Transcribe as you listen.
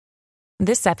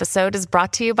This episode is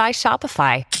brought to you by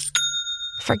Shopify.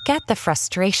 Forget the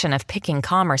frustration of picking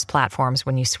commerce platforms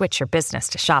when you switch your business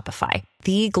to Shopify,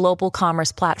 the global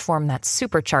commerce platform that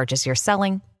supercharges your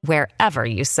selling wherever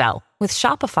you sell. With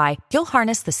Shopify, you'll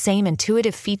harness the same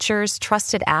intuitive features,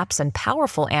 trusted apps, and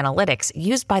powerful analytics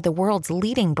used by the world's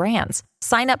leading brands.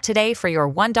 Sign up today for your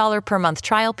 $1 per month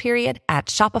trial period at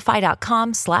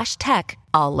shopify.com/tech,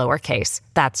 all lowercase.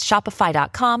 That's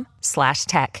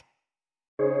shopify.com/tech.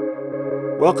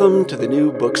 Welcome to the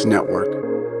New Books Network.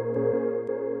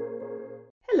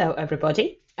 Hello,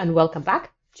 everybody, and welcome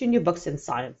back to New Books in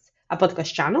Science, a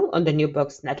podcast channel on the New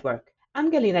Books Network.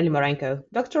 I'm Galina Limorenko,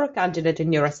 doctoral candidate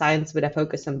in neuroscience with a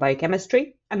focus on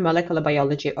biochemistry and molecular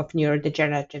biology of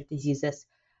neurodegenerative diseases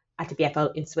at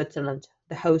VFL in Switzerland,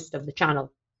 the host of the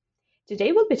channel.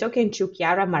 Today we'll be talking to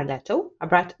Chiara Marletto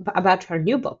about her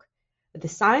new book, The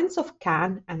Science of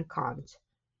Can and Can't,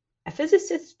 a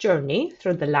physicist's journey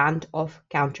through the land of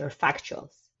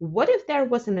counterfactuals. What if there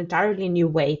was an entirely new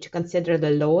way to consider the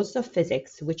laws of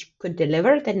physics which could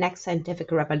deliver the next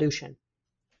scientific revolution?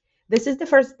 This is the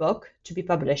first book to be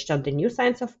published on the new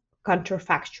science of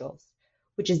counterfactuals,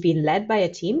 which is being led by a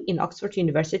team in Oxford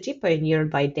University pioneered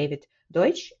by David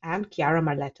Deutsch and Chiara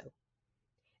Marletto.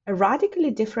 A radically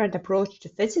different approach to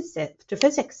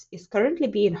physics is currently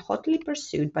being hotly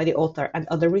pursued by the author and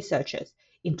other researchers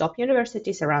in top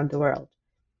universities around the world.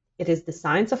 It is the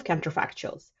science of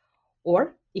counterfactuals,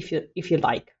 or, if you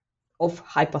like, of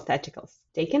hypotheticals,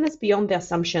 taking us beyond the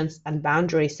assumptions and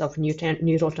boundaries of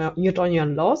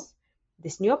Newtonian laws.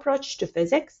 This new approach to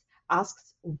physics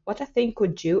asks what a thing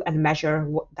could do and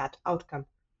measure that outcome,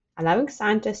 allowing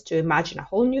scientists to imagine a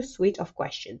whole new suite of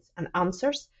questions and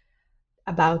answers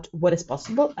about what is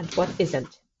possible and what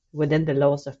isn't within the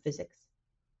laws of physics.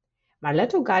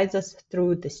 Marletto guides us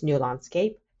through this new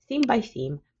landscape, theme by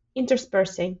theme,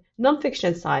 interspersing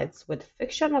non-fiction sides with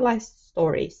fictionalized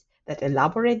stories that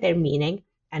elaborate their meaning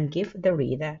and give the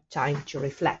reader time to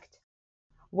reflect.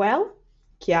 Well,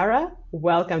 Chiara,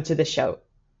 welcome to the show.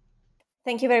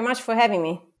 Thank you very much for having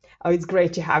me. Oh, it's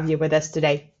great to have you with us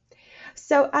today.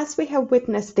 So, as we have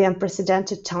witnessed the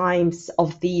unprecedented times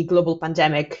of the global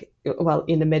pandemic, well,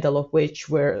 in the middle of which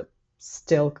we're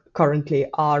still currently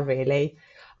are really,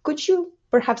 could you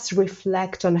perhaps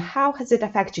reflect on how has it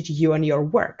affected you and your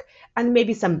work, and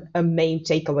maybe some main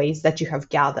takeaways that you have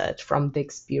gathered from the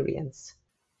experience?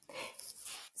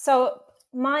 So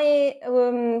my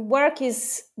work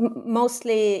is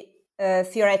mostly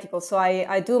theoretical. So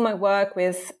I do my work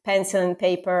with pencil and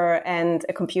paper and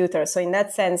a computer. So in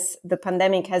that sense, the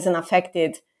pandemic hasn't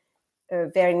affected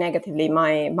very negatively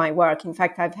my work. In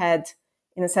fact, I've had,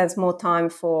 in a sense, more time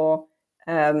for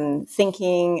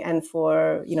thinking and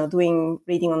for doing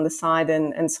reading on the side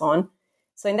and so on.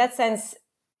 So in that sense,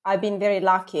 I've been very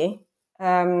lucky.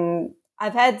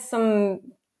 I've had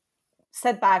some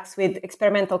setbacks with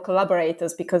experimental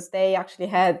collaborators because they actually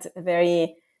had a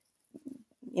very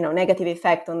negative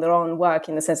effect on their own work,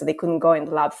 in the sense that they couldn't go in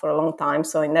the lab for a long time.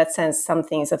 So in that sense, some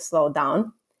things have slowed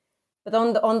down. But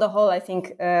on the whole, I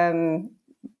think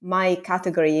my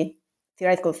category,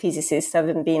 theoretical physicists,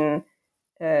 haven't been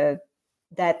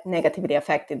that negatively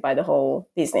affected by the whole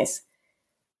business.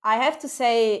 I have to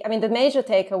say, the major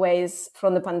takeaways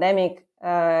from the pandemic,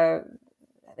 the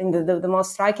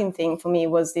most striking thing for me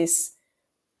was this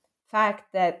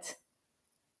fact that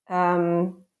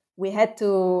we had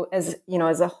to, as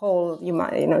a whole,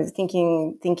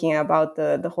 thinking about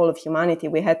the whole of humanity,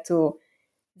 we had to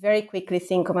very quickly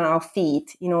think on our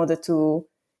feet in order to,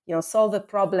 solve a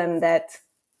problem that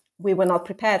we were not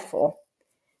prepared for.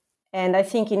 And I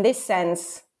think in this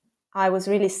sense, I was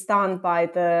really stunned by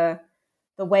the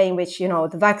way in which, the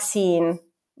vaccine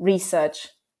research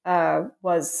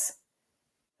was,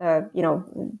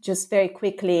 just very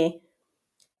quickly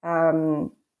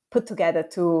put together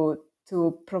to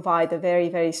provide a very,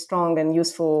 very strong and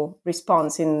useful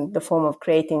response in the form of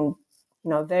creating,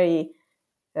 very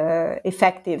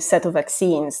effective set of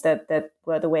vaccines that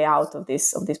were the way out of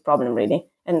this problem, really.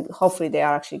 And hopefully they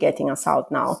are actually getting us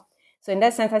out now. So in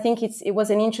that sense, I think it was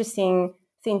an interesting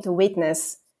thing to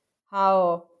witness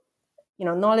how,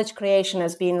 knowledge creation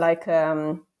has been like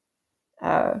a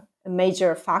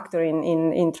major factor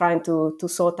in trying to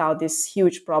sort out this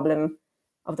huge problem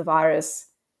of the virus.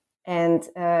 And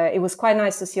it was quite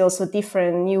nice to see also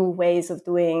different new ways of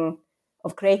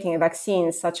creating a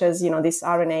vaccine, such as, these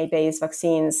RNA-based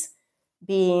vaccines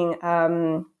being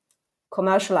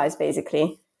commercialized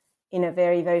basically in a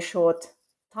very, very short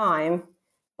time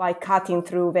by cutting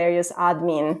through various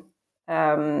admin,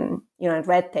 and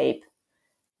red tape,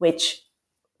 which,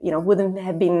 wouldn't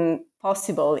have been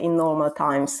possible in normal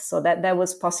times. So that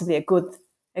was possibly a good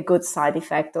a good side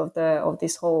effect of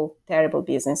this whole terrible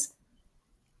business.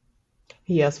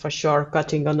 Yes, for sure,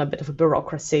 cutting on a bit of a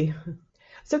bureaucracy.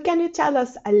 So can you tell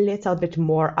us a little bit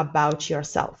more about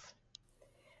yourself?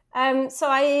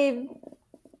 So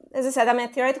as I said, I'm a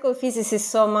theoretical physicist.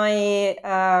 So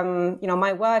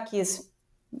my work is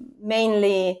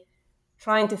mainly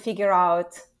trying to figure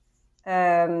out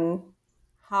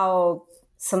how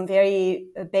some very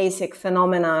basic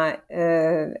phenomena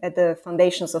at the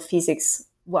foundations of physics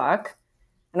work.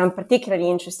 And I'm particularly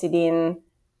interested in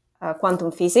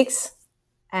quantum physics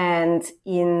and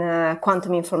in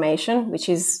quantum information, which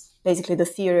is basically the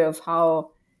theory of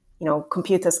how,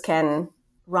 computers can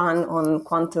run on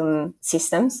quantum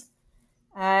systems.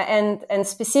 And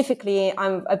specifically,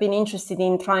 I've been interested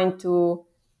in trying to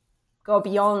go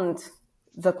beyond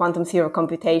the quantum theory of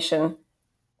computation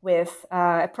with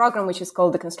a program which is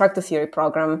called the constructor theory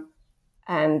program.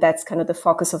 And that's kind of the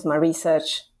focus of my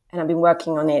research. And I've been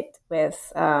working on it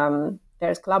with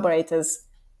various collaborators,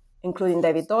 including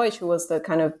David Deutsch, who was the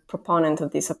kind of proponent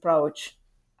of this approach.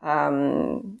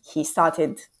 He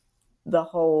started the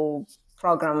whole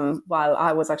program while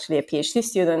I was actually a PhD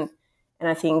student. And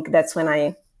I think that's when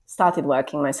I started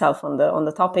working myself on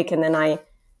the topic. And then I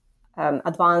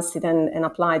advanced it and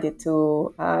applied it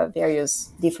to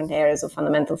various different areas of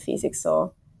fundamental physics.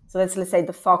 So that's, let's say,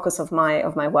 the focus of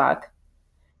my work.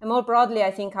 And more broadly,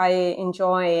 I think I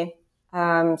enjoy, so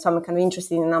I'm kind of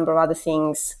interested in a number of other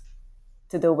things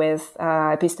to do with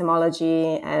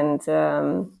epistemology and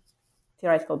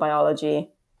theoretical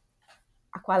biology.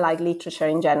 I quite like literature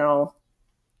in general.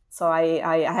 So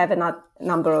I have a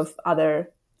number of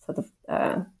other sort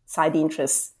of side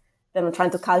interests that I'm trying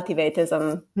to cultivate as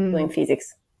I'm doing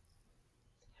physics.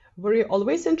 Were you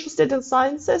always interested in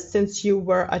sciences since you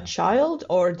were a child,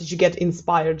 or did you get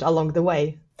inspired along the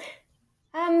way?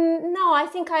 No, I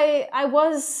think I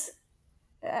was.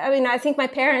 I think my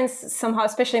parents somehow,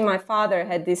 especially my father,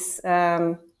 had this,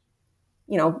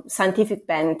 scientific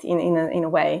bent in a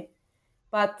way.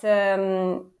 But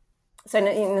so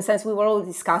in a sense, we were all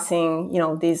discussing,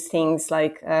 these things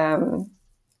like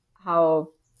how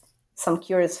some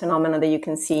curious phenomena that you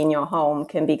can see in your home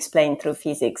can be explained through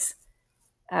physics.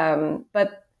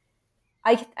 But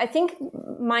I think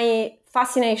my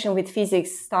fascination with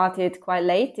physics started quite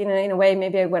late, in a way,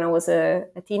 maybe when I was a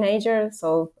teenager,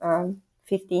 so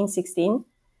 15, 16.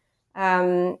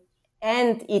 And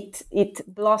it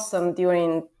blossomed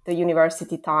during the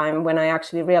university time when I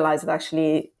actually realized that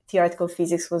actually theoretical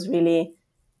physics was really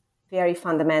very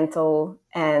fundamental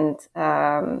and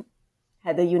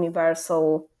had a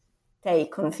universal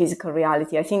take on physical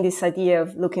reality. I think this idea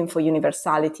of looking for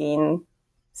universality in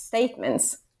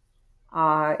statements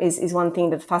is one thing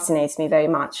that fascinates me very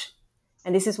much.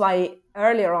 And this is why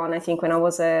earlier on, I think when I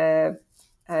was a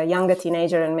younger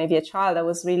teenager and maybe a child, I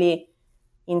was really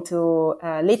into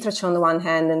literature on the one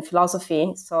hand and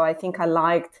philosophy. So I think I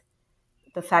liked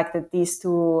the fact that these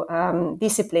two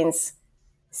disciplines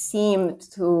seemed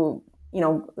to,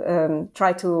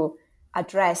 try to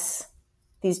address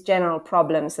these general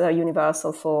problems that are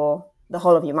universal for the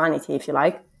whole of humanity, if you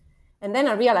like. And then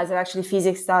I realized that actually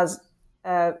physics does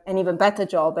an even better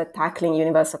job at tackling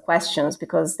universal questions,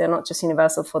 because they're not just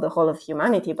universal for the whole of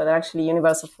humanity, but they're actually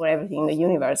universal for everything in the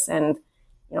universe. And,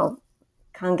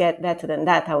 can't get better than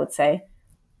that, I would say.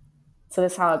 So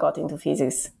that's how I got into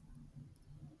physics.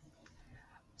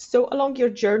 So along your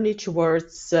journey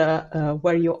towards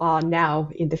where you are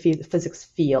now in the physics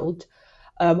field,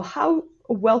 how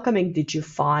welcoming did you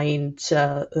find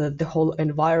the whole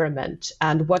environment,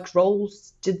 and what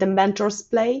roles did the mentors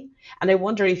play? And I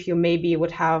wonder if you maybe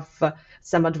would have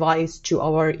some advice to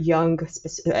our young,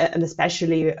 and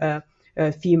especially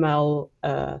female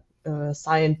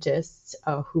scientists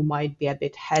who might be a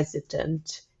bit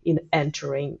hesitant in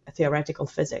entering theoretical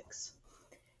physics.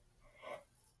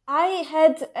 I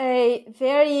had a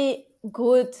very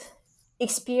good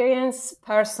experience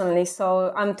personally.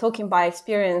 So I'm talking by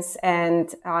experience,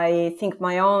 and I think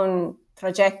my own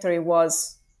trajectory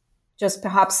was just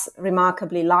perhaps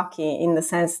remarkably lucky in the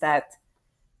sense that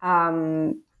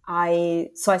I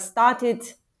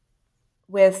started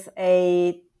with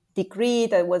a degree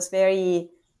that was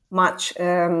very much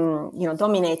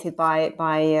dominated by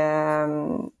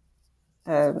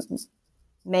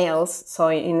males. So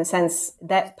in a sense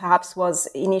that perhaps was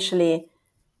initially,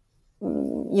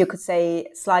 you could say,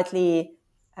 slightly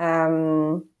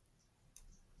something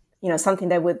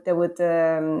that would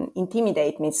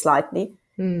intimidate me slightly.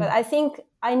 But I think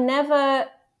I never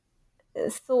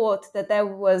thought that there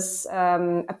was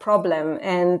a problem,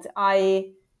 and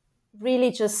I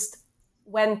really just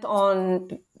went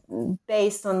on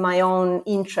based on my own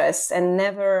interests and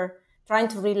never trying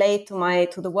to relate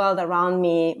to the world around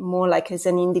me more like as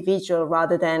an individual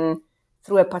rather than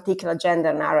through a particular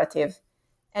gender narrative.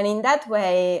 And in that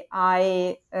way,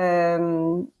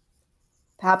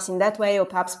 perhaps in that way, or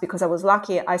perhaps because I was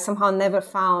lucky, I somehow never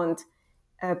found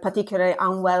particularly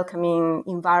unwelcoming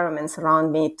environments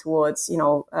around me towards,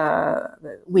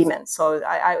 women. So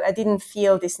I didn't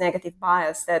feel this negative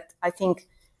bias that I think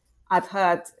I've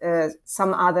heard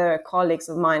some other colleagues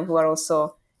of mine who are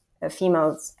also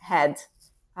females had.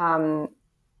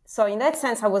 So in that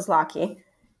sense, I was lucky.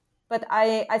 But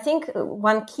I think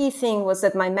one key thing was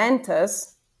that my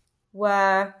mentors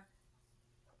were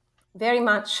very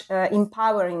much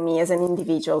empowering me as an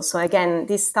individual. So again,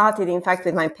 this started, in fact,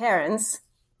 with my parents,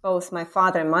 both my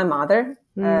father and my mother,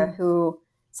 who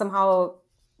somehow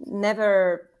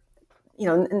never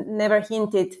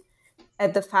hinted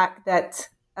at the fact that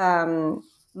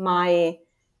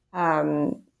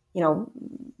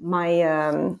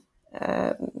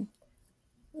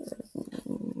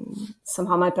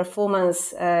somehow my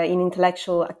performance in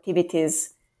intellectual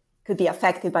activities could be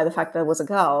affected by the fact that I was a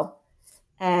girl.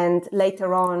 And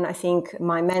later on, I think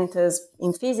my mentors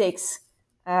in physics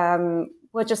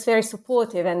were just very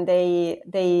supportive, and they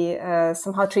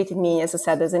somehow treated me, as I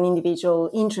said, as an individual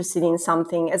interested in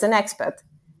something, as an expert.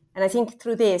 And I think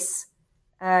through this,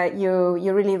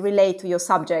 you really relate to your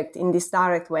subject in this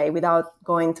direct way without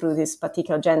going through this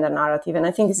particular gender narrative. And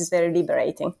I think this is very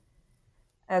liberating.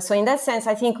 So in that sense,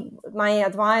 I think my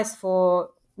advice for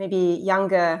maybe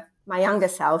my younger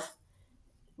self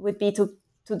would be to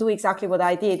do exactly what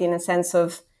I did, in a sense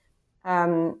of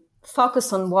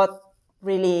focus on what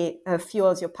really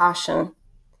fuels your passion,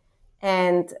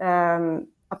 and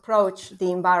approach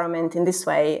the environment in this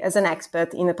way as an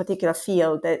expert in a particular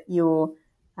field that you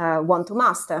want to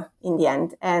master in the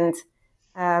end. And,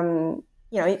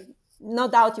 no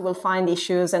doubt you will find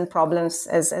issues and problems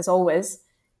as always.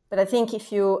 But I think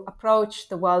if you approach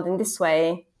the world in this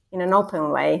way, in an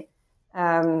open way,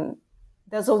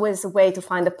 there's always a way to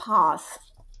find a path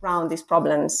around these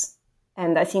problems.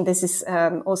 And I think this is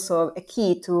also a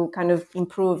key to kind of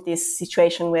improve this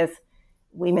situation with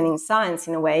women in science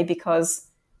in a way, because,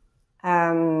 we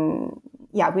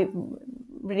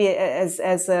really,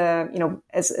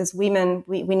 as women,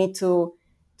 we need to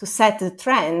set the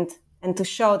trend and to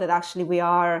show that actually we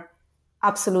are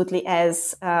absolutely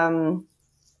as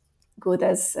good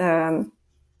as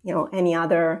any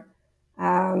other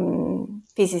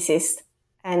physicist.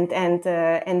 And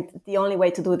the only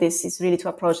way to do this is really to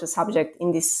approach the subject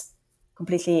in this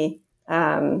completely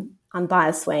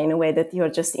unbiased way, in a way that you're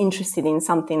just interested in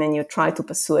something and you try to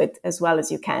pursue it as well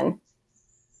as you can.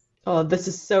 Oh, this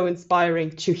is so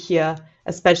inspiring to hear,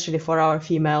 especially for our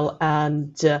female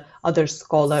and other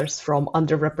scholars from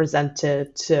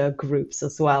underrepresented groups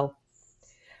as well.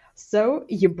 So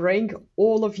you bring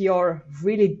all of your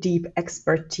really deep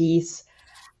expertise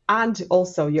and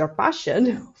also your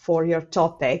passion for your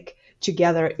topic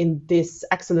together in this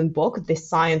excellent book, The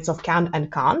Science of Can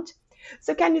and Can't.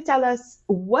 So can you tell us,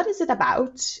 what is it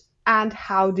about and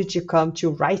how did you come to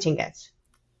writing it?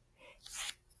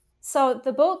 So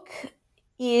the book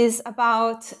is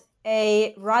about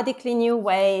a radically new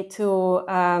way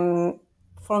to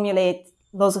formulate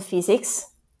laws of physics.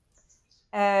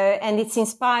 And it's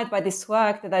inspired by this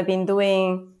work that I've been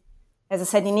doing, as I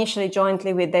said, initially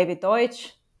jointly with David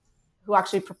Deutsch, who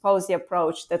actually proposed the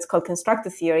approach that's called constructor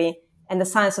theory. And The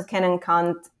Science of Can and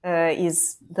Can't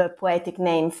is the poetic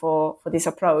name for this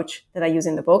approach that I use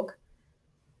in the book.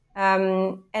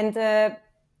 So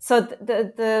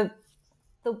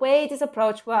the way this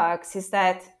approach works is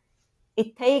that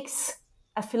it takes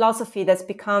a philosophy that's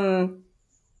become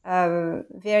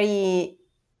very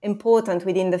important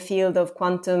within the field of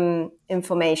quantum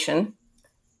information,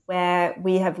 where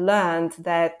we have learned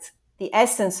that the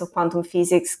essence of quantum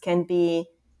physics can be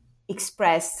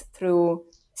expressed through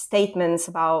statements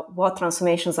about what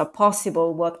transformations are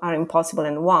possible, what are impossible,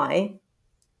 and why,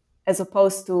 as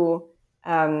opposed to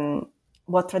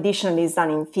what traditionally is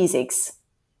done in physics,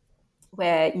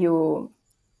 where you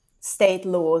state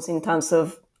laws in terms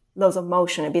of laws of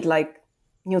motion, a bit like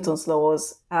Newton's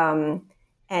laws, and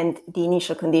the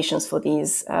initial conditions for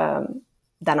these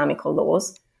dynamical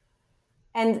laws.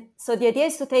 And so the idea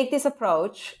is to take this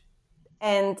approach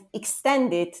and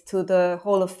extend it to the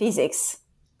whole of physics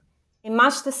in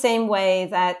much the same way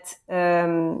that,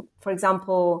 for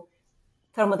example,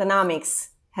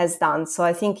 thermodynamics has done. So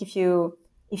I think if you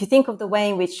think of the way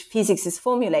in which physics is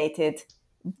formulated,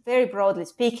 very broadly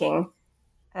speaking,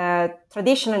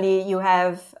 traditionally you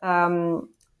have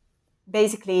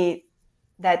basically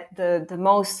that the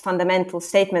most fundamental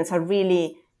statements are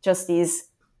really just these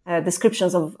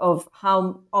descriptions of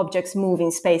how objects move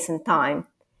in space and time.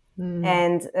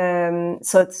 And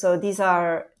so these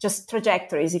are just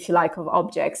trajectories, if you like, of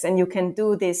objects. And you can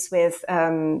do this with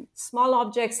small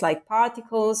objects like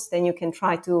particles. Then you can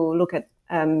try to look at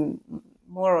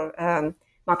more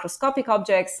macroscopic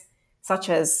objects, such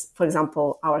as, for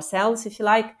example, ourselves, if you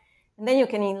like. And then you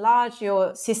can enlarge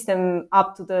your system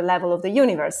up to the level of the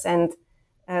universe. And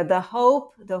the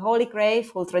holy grail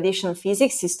for traditional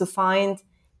physics is to find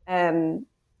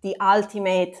the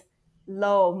ultimate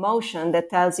law of motion that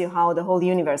tells you how the whole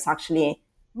universe actually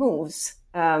moves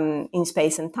in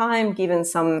space and time, given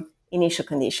some initial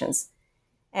conditions.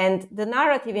 And the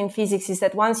narrative in physics is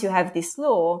that once you have this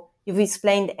law, you've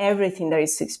explained everything there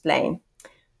is to explain.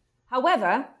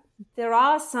 However, there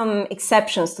are some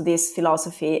exceptions to this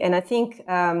philosophy, and I think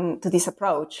to this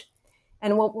approach.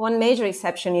 And one major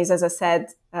exception is, as I said,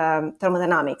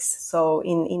 thermodynamics. So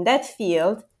in that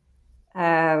field,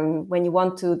 when you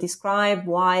want to describe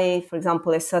why, for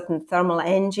example, a certain thermal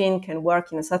engine can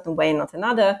work in a certain way and not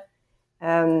another,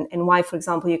 and why, for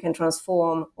example, you can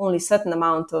transform only a certain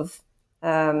amount of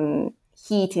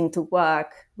heat into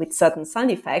work with certain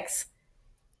sound effects,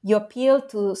 you appeal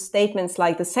to statements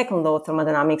like the second law of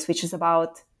thermodynamics, which is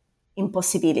about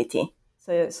impossibility.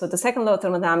 So the second law of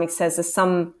thermodynamics says that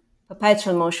some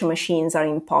perpetual motion machines are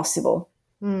impossible.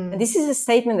 And this is a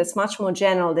statement that's much more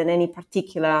general than any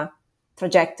particular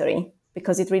trajectory,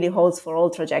 because it really holds for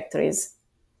all trajectories.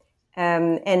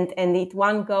 And it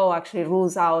one go actually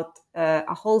rules out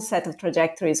a whole set of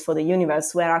trajectories for the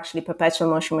universe where actually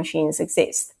perpetual motion machines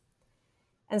exist.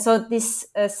 And so this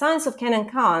science of Ken and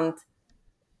Kant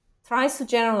tries to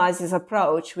generalize this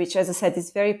approach, which, as I said,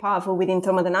 is very powerful within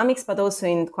thermodynamics, but also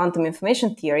in quantum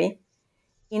information theory,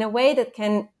 in a way that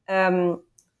can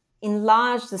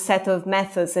enlarge the set of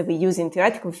methods that we use in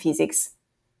theoretical physics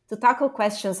to tackle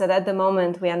questions that at the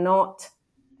moment we are not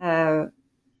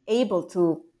able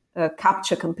to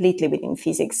capture completely within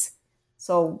physics.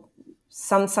 So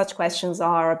some such questions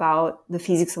are about the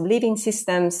physics of living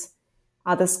systems.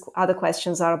 Other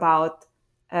questions are about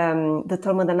the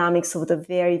thermodynamics of the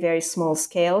very, very small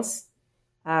scales.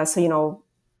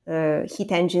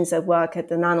 Heat engines that work at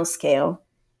the nanoscale,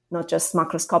 not just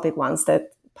macroscopic ones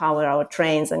that power our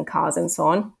trains and cars and so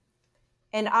on.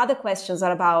 And other questions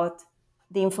are about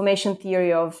the information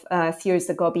theory of theories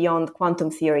that go beyond quantum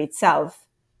theory itself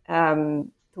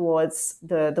towards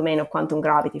the domain of quantum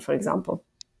gravity, for example.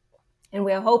 And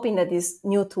we are hoping that these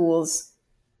new tools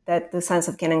that the science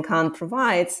of Ken and Kant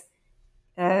provides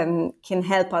can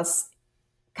help us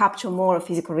capture more of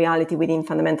physical reality within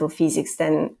fundamental physics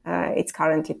than it's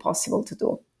currently possible to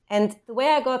do. And the way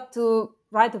I got to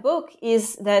write the book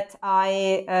is that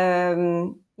I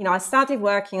started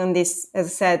working on this, as I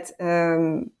said,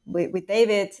 with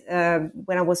David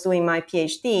when I was doing my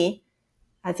PhD.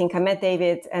 I think I met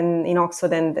David in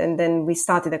Oxford, and then we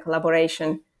started a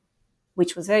collaboration,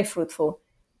 which was very fruitful.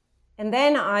 And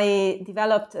then I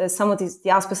developed some of the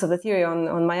aspects of the theory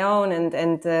on my own,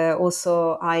 and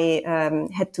also I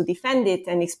had to defend it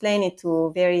and explain it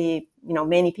to very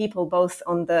many people, both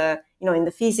on the in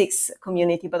the physics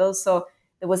community, but also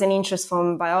there was an interest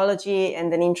from biology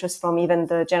and an interest from even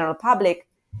the general public.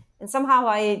 And somehow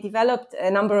I developed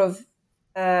a number of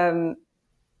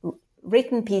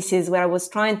written pieces where I was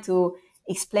trying to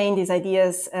explain these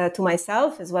ideas to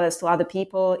myself as well as to other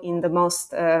people in the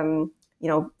most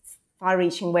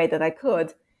far-reaching way that I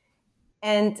could.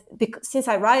 And since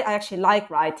I actually like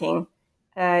writing,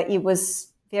 it was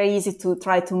very easy to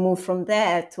try to move from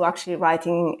there to actually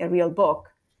writing a real book.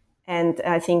 And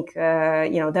I think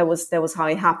that was how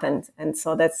it happened. And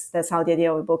so that's how the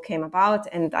idea of a book came about.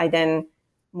 And I then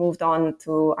moved on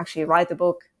to actually write the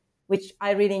book, which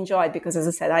I really enjoyed because, as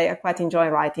I said, I quite enjoy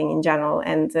writing in general.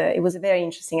 And it was a very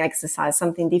interesting exercise,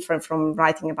 something different from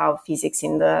writing about physics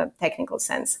in the technical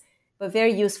sense, but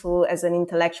very useful as an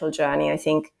intellectual journey, I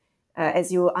think,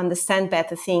 as you understand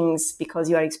better things because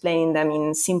you are explaining them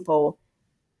in simple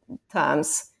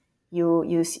terms.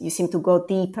 You seem to go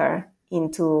deeper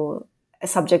into a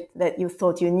subject that you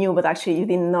thought you knew, but actually you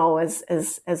didn't know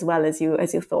as well as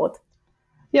you thought.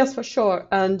 Yes, for sure.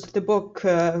 And the book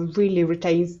really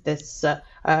retains this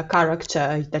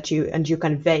character that you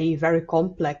convey very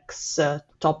complex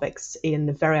topics in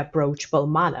a very approachable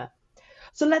manner.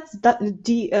 So let's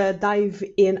dive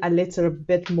in a little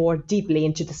bit more deeply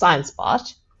into the science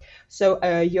part. So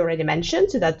you already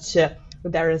mentioned that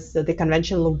there is the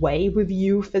conventional way we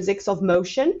view physics of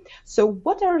motion. So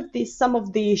what are some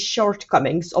of the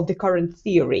shortcomings of the current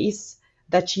theories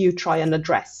that you try and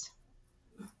address?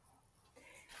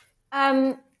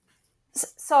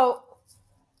 So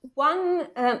one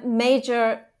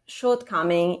major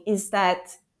shortcoming is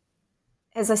that,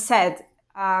 as I said,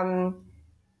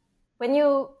 when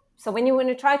you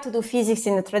try to do physics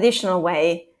in a traditional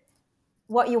way,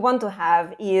 what you want to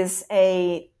have is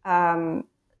a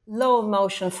law of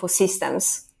motion for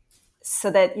systems,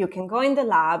 so that you can go in the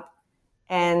lab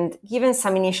and, given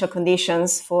some initial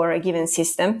conditions for a given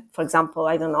system, for example,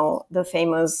 I don't know, the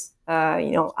famous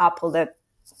apple that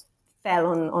fell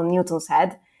on Newton's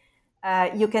head,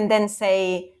 you can then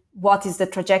say what is the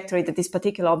trajectory that this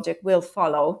particular object will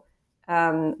follow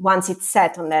once it's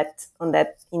set in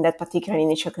that particular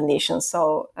initial condition.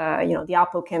 So the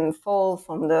apple can fall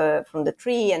from the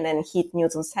tree and then hit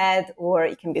Newton's head, or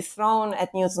it can be thrown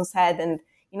at Newton's head. And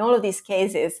in all of these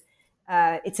cases,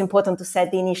 it's important to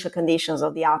set the initial conditions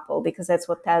of the apple, because that's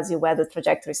what tells you where the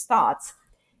trajectory starts.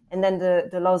 And then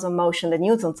the laws of motion that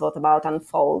Newton thought about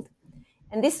unfold.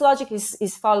 And this logic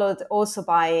is followed also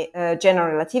by general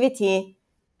relativity,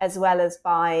 as well as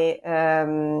by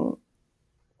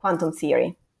quantum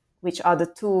theory, which are the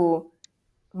two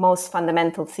most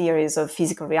fundamental theories of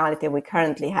physical reality we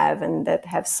currently have, and that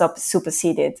have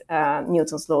superseded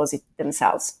Newton's laws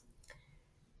themselves.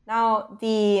 Now,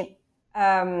 the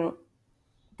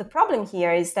problem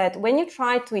here is that when you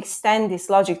try to extend this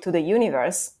logic to the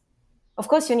universe, of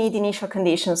course, you need initial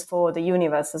conditions for the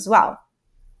universe as well.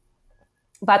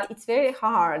 But it's very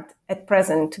hard at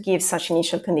present to give such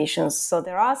initial conditions. So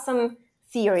there are some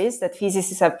theories that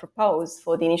physicists have proposed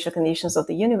for the initial conditions of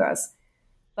the universe,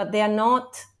 but they are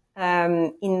not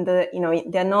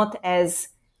they're not as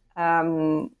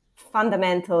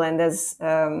fundamental and as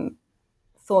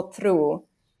thought through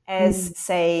as,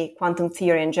 say, quantum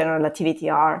theory and general relativity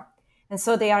are. And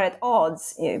so they are at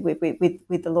odds with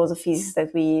the laws of physics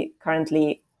that we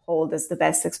currently hold as the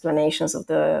best explanations of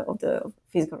the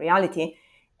physical reality.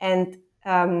 And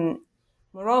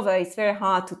moreover, it's very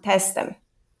hard to test them.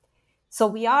 So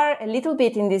we are a little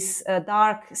bit in this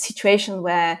dark situation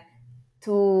where,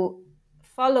 to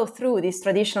follow through this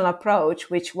traditional approach,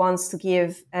 which wants to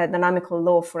give a dynamical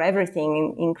law for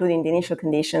everything, including the initial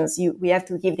conditions, we have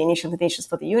to give the initial conditions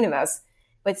for the universe.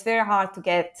 But it's very hard to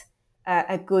get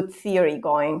a good theory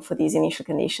going for these initial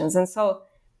conditions. And so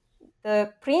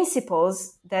the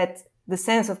principles that the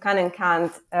sense of Can and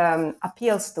Can't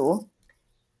appeals to,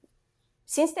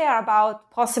 since they are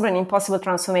about possible and impossible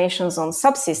transformations on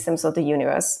subsystems of the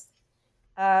universe,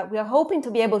 we are hoping to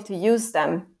be able to use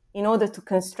them in order to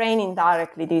constrain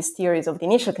indirectly these theories of the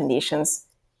initial conditions,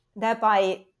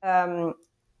 thereby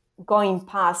going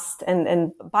past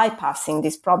and bypassing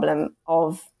this problem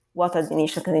of what are the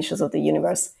initial conditions of the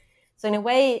universe. So in a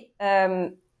way,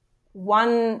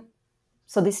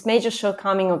 this major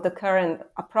shortcoming of the current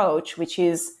approach, which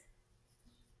is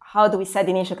how do we set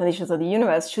the initial conditions of the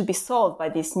universe, should be solved by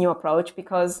this new approach,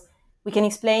 because we can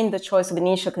explain the choice of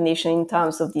initial condition in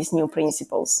terms of these new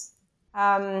principles.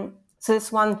 So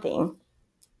that's one thing.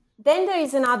 Then there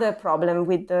is another problem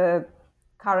with the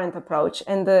current approach.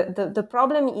 And the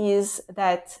problem is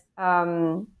that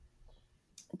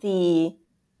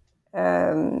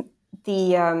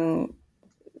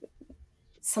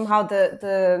somehow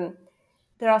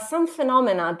there are some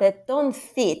phenomena that don't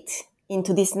fit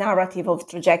into this narrative of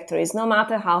trajectories, no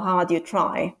matter how hard you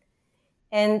try.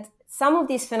 And some of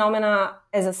these phenomena,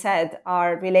 as I said,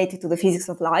 are related to the physics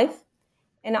of life,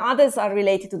 and others are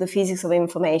related to the physics of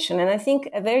information. And I think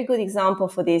a very good example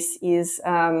for this is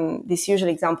this usual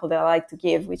example that I like to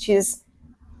give, which is,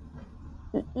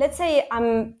 let's say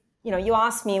you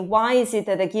ask me, why is it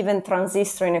that a given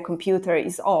transistor in a computer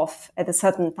is off at a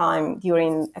certain time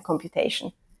during a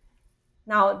computation?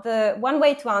 Now, the one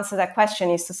way to answer that question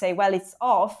is to say, well, it's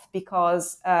off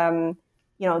because the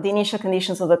initial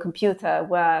conditions of the computer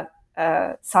were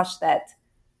such that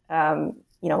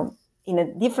in a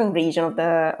different region of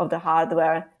the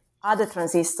hardware, other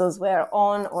transistors were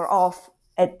on or off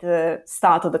at the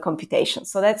start of the computation.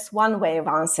 So that's one way of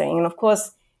answering. And of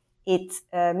course, it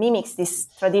mimics this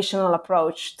traditional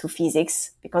approach to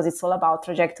physics, because it's all about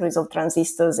trajectories of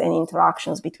transistors and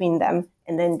interactions between them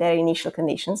and then their initial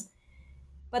conditions.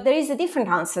 But there is a different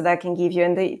answer that I can give you.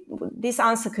 And this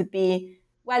answer could be,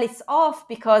 well, it's off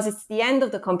because it's the end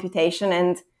of the computation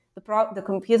and the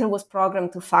computer was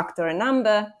programmed to factor a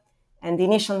number, and the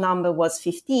initial number was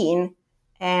 15.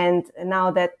 And now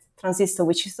that transistor,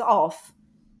 which is off,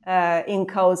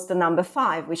 encodes the number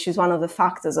 5, which is one of the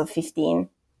factors of 15.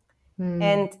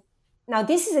 And now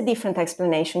this is a different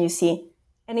explanation, you see.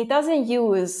 And it doesn't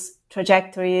use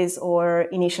trajectories or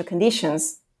initial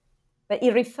conditions, but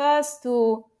it refers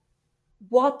to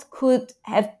what could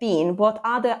have been, what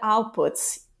other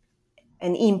outputs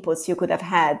and inputs you could have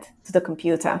had to the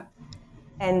computer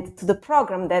and to the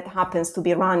program that happens to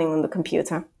be running on the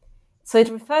computer. So it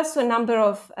refers to a number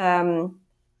of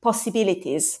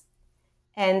possibilities.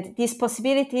 And these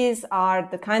possibilities are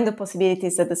the kind of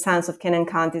possibilities that the science of Ken and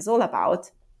Kant is all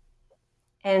about.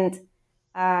 And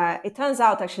it turns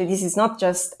out, actually, this is not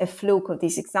just a fluke of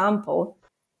this example,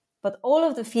 but all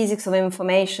of the physics of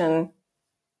information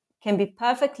can be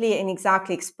perfectly and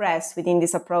exactly expressed within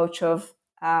this approach of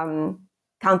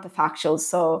counterfactuals.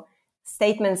 So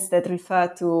statements that refer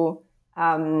to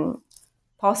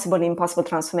possible and impossible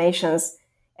transformations.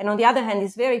 And on the other hand,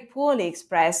 is very poorly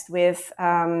expressed with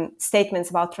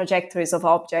statements about trajectories of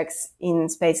objects in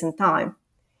space and time.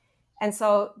 And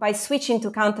so by switching to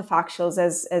counterfactuals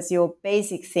as your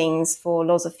basic things for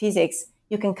laws of physics,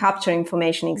 you can capture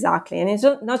information exactly. And it's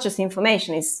not just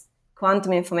information, it's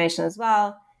quantum information as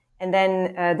well. And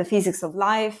then the physics of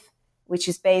life, which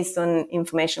is based on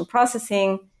information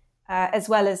processing, as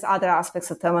well as other aspects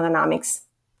of thermodynamics.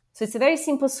 So it's a very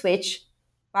simple switch,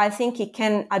 but I think it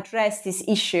can address this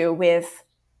issue with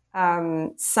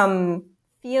some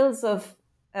fields of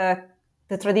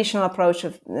the traditional approach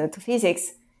to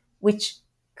physics, which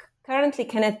currently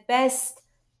can at best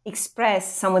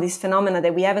express some of these phenomena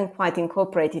that we haven't quite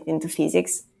incorporated into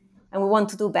physics. And we want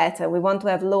to do better. We want to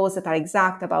have laws that are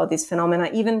exact about these phenomena,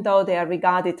 even though they are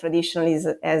regarded traditionally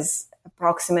as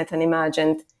approximate and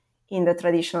emergent in the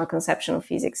traditional conception of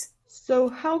physics. So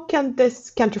how can this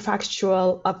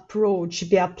counterfactual approach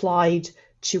be applied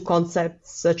to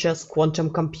concepts such as quantum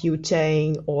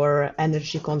computing or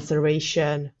energy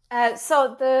conservation?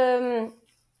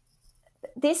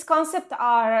 These concepts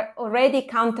are already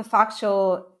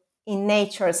counterfactual in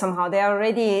nature somehow. They are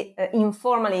already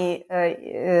informally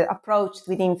approached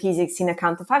within physics in a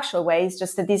counterfactual way. It's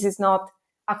just that this is not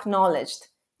acknowledged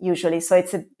usually. So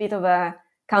it's a bit of a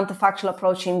counterfactual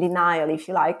approach in denial, if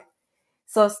you like.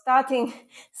 So starting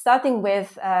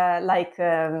with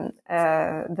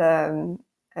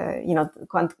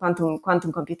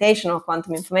quantum computation or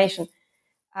quantum information.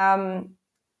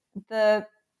 The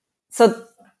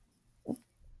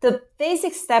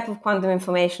basic step of quantum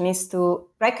information is to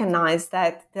recognize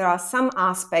that there are some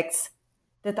aspects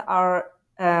that are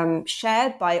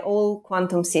shared by all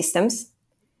quantum systems.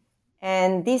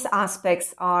 And these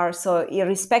aspects are, so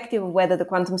irrespective of whether the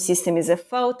quantum system is a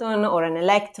photon or an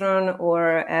electron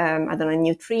or, a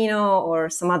neutrino or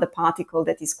some other particle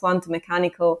that is quantum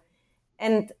mechanical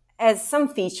and has some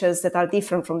features that are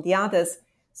different from the others.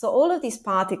 So all of these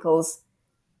particles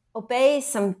obey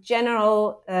some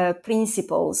general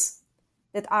principles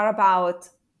that are about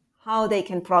how they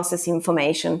can process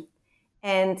information.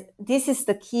 And this is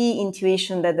the key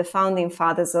intuition that the founding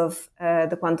fathers of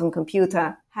the quantum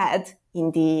computer had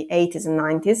in the 80s and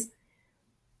 90s.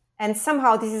 And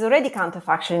somehow this is already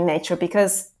counterfactual in nature,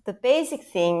 because the basic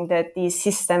thing that these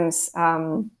systems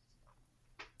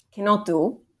cannot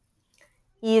do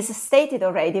is stated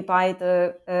already by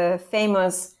the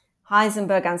famous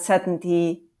Heisenberg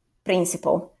uncertainty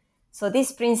principle. So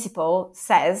this principle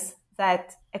says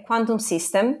that a quantum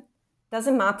system,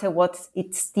 doesn't matter what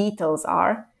its details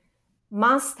are,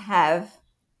 must have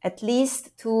at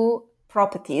least two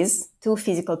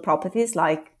physical properties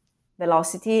like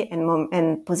velocity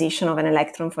and position of an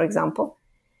electron, for example,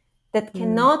 that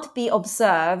cannot be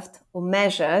observed or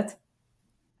measured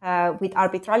with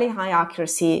arbitrarily high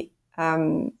accuracy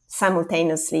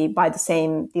simultaneously by the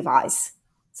same device.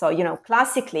 So,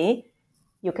 classically,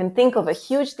 you can think of a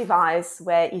huge device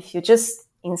where if you just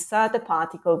insert a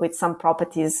particle with some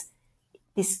properties,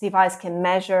 this device can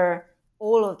measure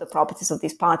all of the properties of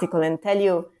this particle and tell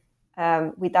you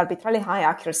with arbitrarily high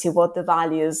accuracy what the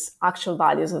actual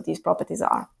values of these properties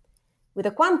are. With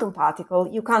a quantum particle,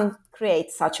 you can't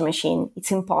create such a machine.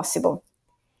 It's impossible.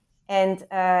 And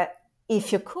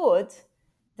if you could,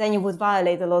 then you would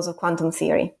violate the laws of quantum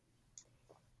theory.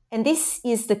 And this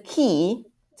is the key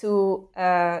to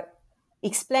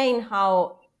explain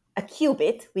how a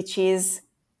qubit, which is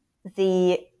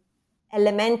the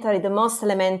most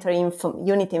elementary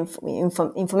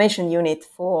information unit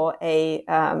for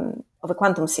of a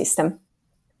quantum system,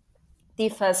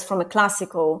 differs from a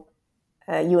classical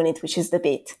unit, which is the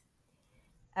bit.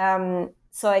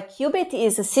 So a qubit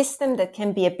is a system that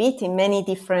can be a bit in many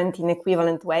different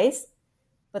inequivalent ways,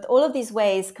 but all of these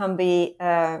ways can be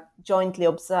jointly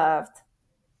observed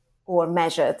or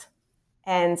measured.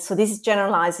 And so this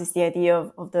generalizes the idea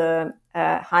of the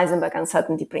Heisenberg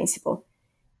uncertainty principle.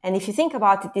 And if you think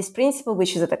about it, this principle,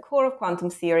 which is at the core of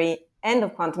quantum theory and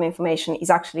of quantum information,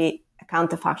 is actually a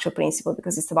counterfactual principle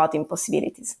because it's about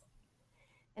impossibilities.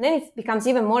 And then it becomes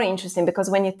even more interesting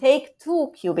because when you take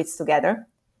two qubits together,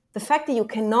 the fact that you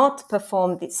cannot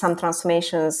perform some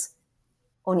transformations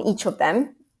on each of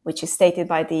them, which is stated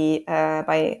by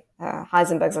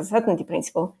Heisenberg's uncertainty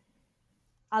principle,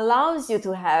 allows you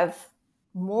to have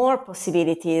more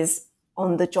possibilities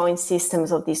on the joint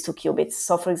systems of these two qubits.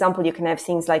 So, for example, you can have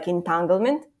things like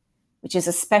entanglement, which is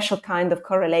a special kind of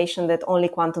correlation that only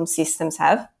quantum systems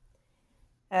have.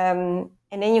 And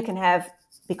then you can have,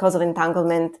 because of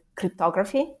entanglement,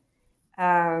 cryptography,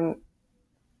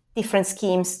 different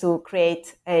schemes to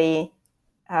create a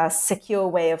secure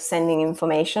way of sending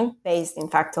information based, in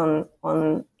fact,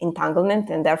 on entanglement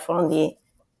and therefore on the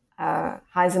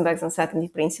Heisenberg's uncertainty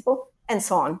principle, and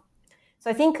so on. So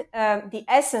I think the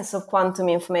essence of quantum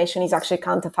information is actually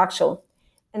counterfactual.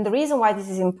 And the reason why this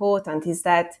is important is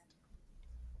that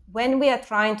when we are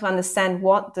trying to understand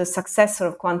what the successor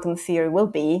of quantum theory will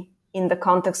be in the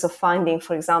context of finding,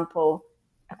 for example,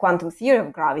 a quantum theory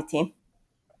of gravity,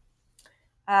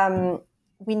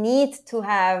 we need to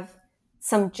have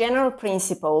some general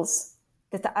principles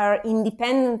that are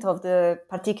independent of the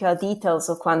particular details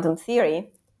of quantum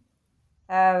theory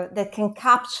that can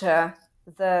capture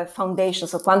the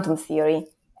foundations of quantum theory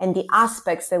and the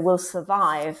aspects that will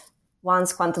survive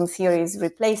once quantum theory is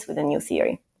replaced with a new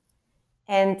theory.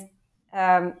 And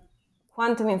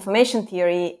quantum information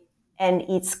theory and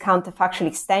its counterfactual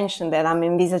extension that I'm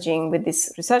envisaging with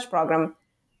this research program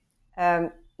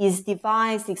is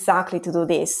devised exactly to do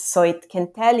this. So it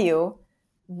can tell you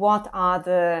what are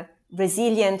the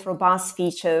resilient, robust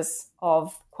features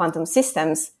of quantum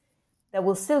systems that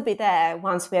will still be there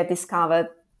once we have discovered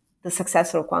the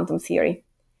successor of quantum theory.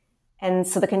 And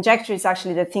so the conjecture is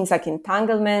actually that things like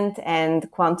entanglement and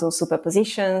quantum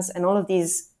superpositions and all of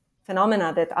these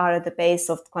phenomena that are at the base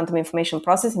of quantum information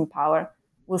processing power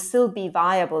will still be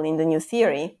viable in the new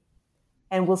theory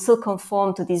and will still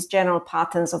conform to these general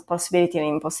patterns of possibility and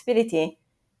impossibility,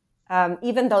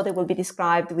 even though they will be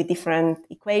described with different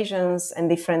equations and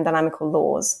different dynamical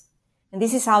laws. And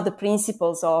this is how the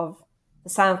principles of the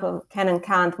science of Ken and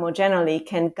Kant more generally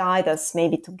can guide us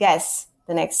maybe to guess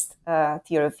the next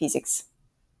theory of physics.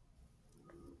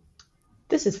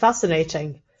 This is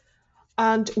fascinating.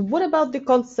 And what about the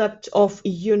concept of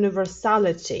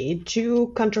universality? Do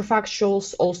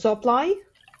counterfactuals also apply?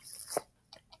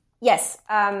 Yes.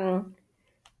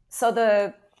 So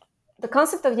the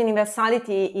concept of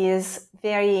universality is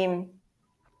it's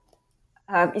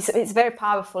a very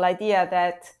powerful idea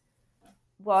that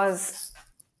was,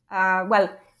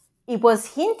 it was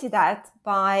hinted at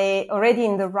by already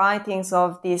in the writings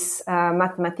of this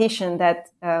mathematician that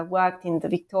worked in the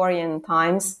Victorian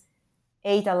times,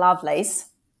 Ada Lovelace.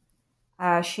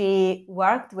 She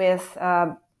worked with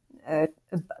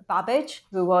Babbage,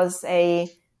 who was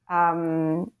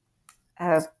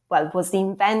was the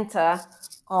inventor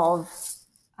of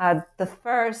the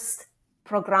first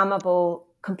programmable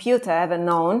computer ever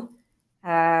known,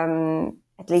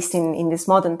 at least in these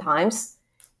modern times.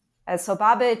 So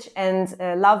Babbage and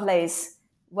Lovelace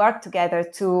worked together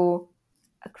to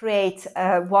create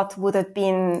what would have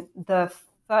been the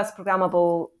first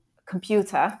programmable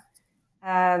computer.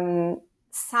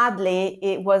 Sadly,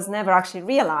 it was never actually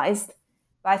realized,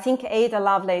 but I think Ada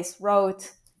Lovelace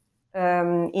wrote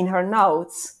in her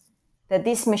notes that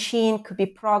this machine could be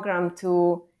programmed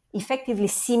to effectively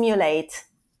simulate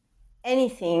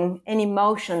anything, any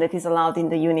motion that is allowed in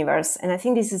the universe. And I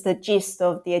think this is the gist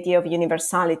of the idea of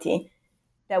universality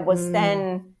that was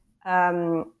then,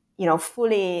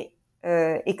 fully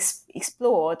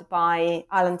explored by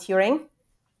Alan Turing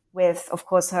with, of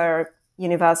course, her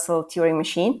universal Turing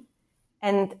machine.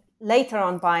 And later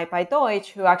on by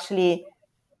Deutsch, who actually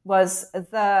was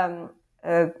the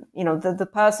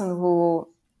person who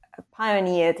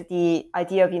pioneered the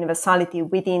idea of universality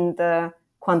within the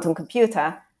quantum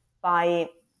computer by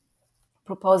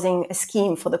proposing a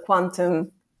scheme for the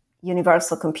quantum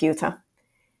universal computer.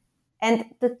 And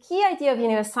the key idea of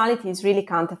universality is really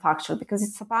counterfactual because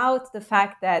it's about the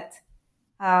fact that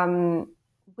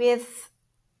with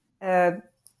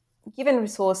given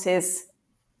resources,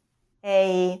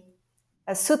 a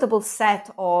suitable set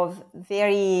of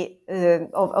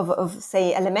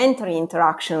say elementary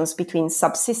interactions between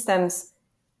subsystems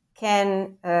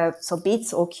can, so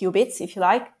bits or qubits, if you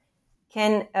like,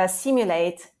 can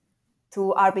simulate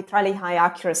to arbitrarily high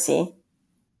accuracy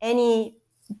any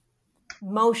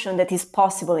motion that is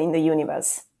possible in the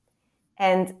universe.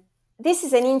 And this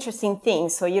is an interesting thing.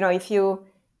 So, if you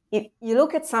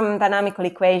look at some dynamical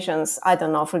equations, I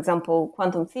don't know, for example,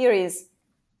 quantum theories,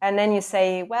 and then you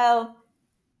say, well,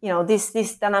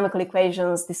 these dynamical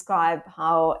equations describe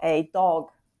how a dog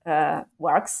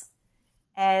works.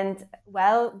 And,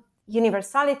 well,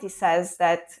 universality says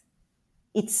that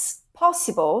it's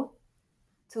possible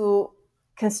to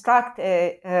construct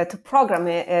to program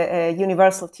a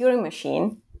universal Turing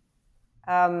machine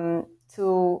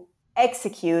to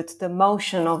execute the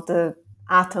motion of the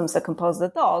atoms that compose the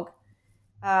dog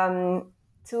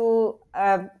to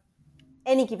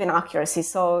any given accuracy.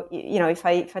 So, if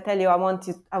I tell you I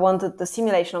wanted the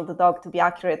simulation of the dog to be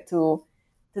accurate to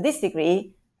this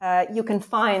degree, you can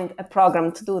find a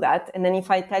program to do that. And then if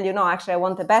I tell you, no, actually I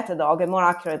want a better dog, a more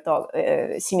accurate dog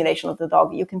simulation of the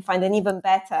dog, you can find an even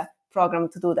better program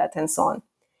to do that, and so on.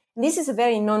 And this is a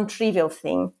very non-trivial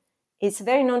thing. It's a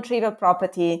very non-trivial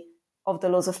property of the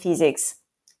laws of physics.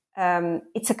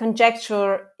 It's a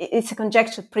conjecture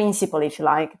principle, if you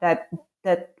like, that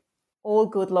all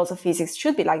good laws of physics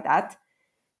should be like that.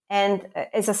 And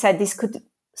as I said, this could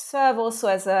serve also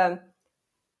as a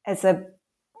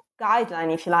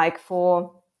guideline, if you like,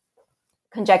 for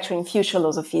conjecturing future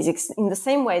laws of physics, in the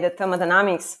same way that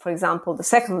thermodynamics, for example, the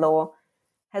second law,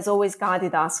 has always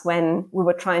guided us when we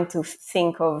were trying to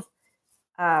think of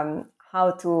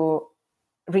how to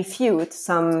refute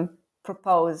some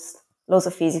proposed laws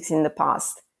of physics in the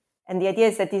past. And the idea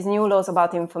is that these new laws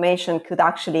about information could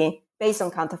actually, based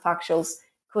on counterfactuals,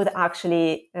 could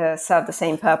actually serve the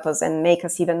same purpose and make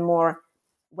us even more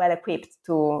well-equipped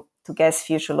to guess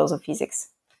future laws of physics.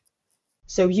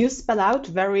 So you spell out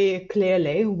very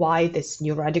clearly why this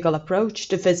new radical approach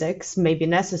to physics may be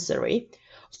necessary.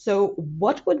 So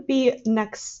what would be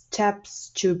next steps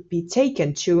to be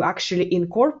taken to actually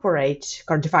incorporate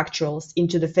counterfactuals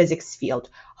into the physics field?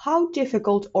 How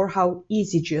difficult or how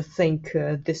easy do you think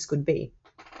this could be?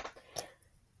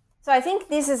 So I think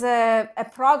this is a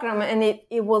program, and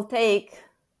it will take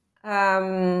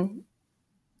some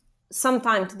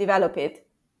time to develop it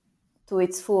to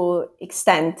its full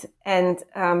extent. And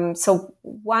so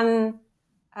one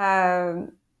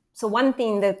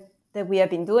thing that we have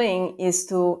been doing is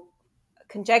to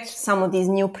conjecture some of these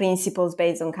new principles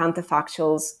based on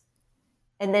counterfactuals,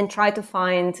 and then try to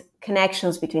find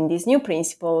connections between these new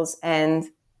principles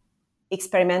and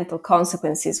experimental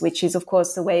consequences, which is, of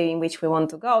course, the way in which we want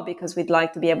to go, because we'd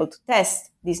like to be able to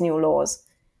test these new laws.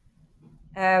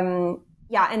 And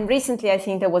recently I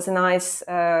think there was a nice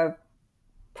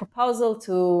proposal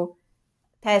to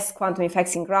test quantum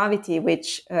effects in gravity,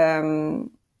 which I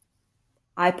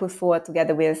put forward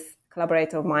together with a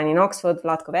collaborator of mine in Oxford,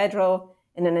 Vlatko Vedro,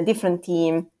 and then a different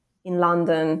team in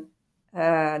London,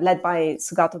 led by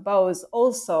Sugato Bose,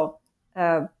 also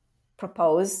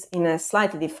proposed in a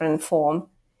slightly different form.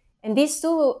 And these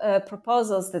two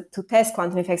proposals to test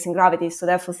quantum effects in gravity, so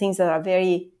therefore things that are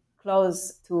very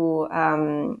close to,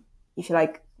 if you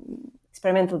like,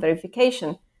 experimental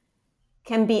verification,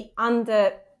 can be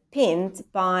underpinned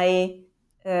by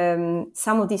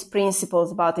some of these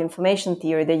principles about information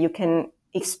theory that you can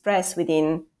express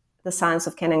within the science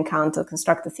of Kern-Counter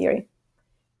constructor theory.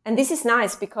 And this is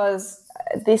nice because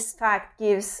this fact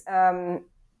gives a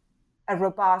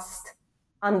robust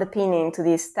underpinning to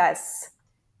these tests,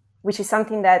 which is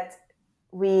something that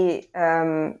we,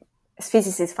 as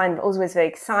physicists, find always very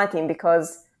exciting,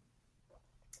 because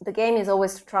the game is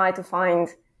always to try to find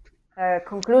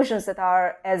conclusions that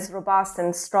are as robust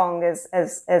and strong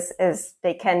as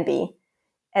they can be.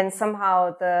 And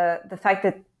somehow the fact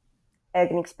that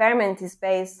an experiment is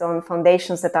based on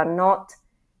foundations that are not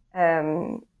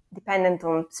dependent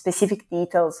on specific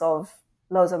details of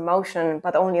laws of motion,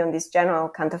 but only on these general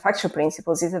counterfactual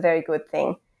principles, is a very good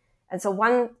thing. And so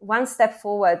one step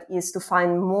forward is to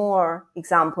find more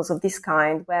examples of this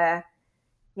kind, where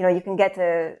you can get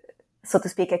so to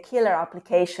speak, a killer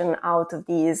application out of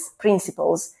these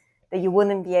principles that you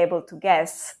wouldn't be able to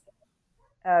guess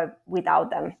without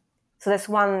them. So that's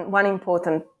one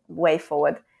important way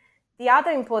forward. The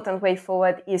other important way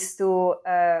forward is to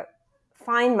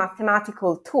find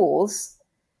mathematical tools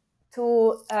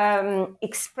to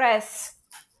express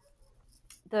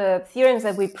the theorems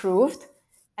that we proved,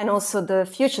 and also the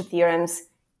future theorems,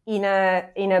 in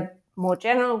a more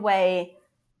general way,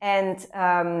 and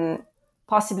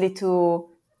possibly to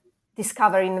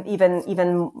discover in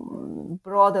even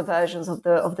broader versions of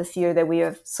the theory that we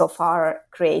have so far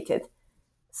created.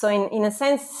 So in a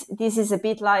sense, this is a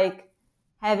bit like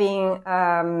having,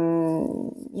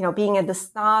 being at the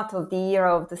start of the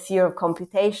era of the theory of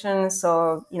computation.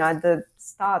 So, at the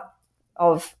start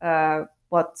of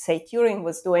what, say, Turing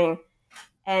was doing,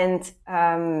 and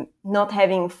not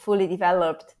having fully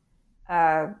developed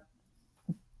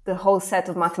the whole set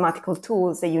of mathematical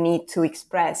tools that you need to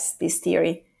express this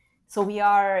theory. So we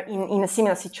are in a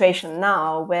similar situation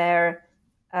now, where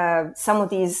some of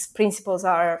these principles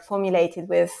are formulated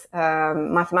with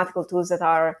mathematical tools that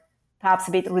are perhaps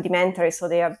a bit rudimentary, so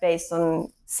they are based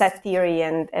on set theory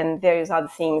and various other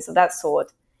things of that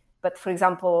sort. But for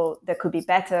example, there could be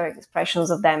better expressions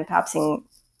of them, perhaps in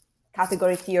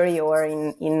category theory or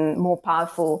in more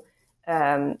powerful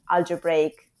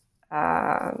algebraic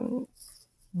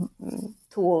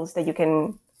tools that you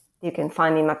can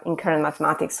find in current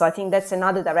mathematics. So I think that's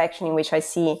another direction in which I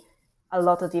see a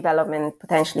lot of development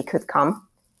potentially could come.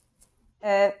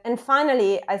 And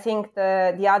finally, I think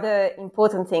the other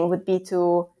important thing would be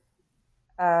to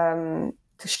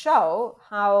show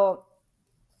how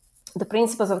the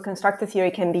principles of constructor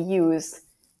theory can be used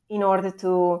in order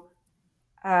to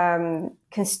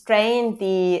constrain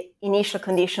the initial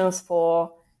conditions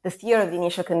for the theory of the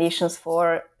initial conditions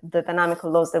for the dynamical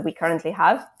laws that we currently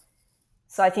have.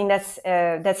 So I think that's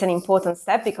an important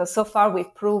step, because so far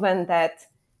we've proven that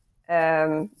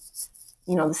the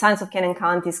science of Ken and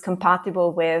Kant is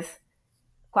compatible with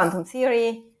quantum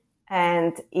theory,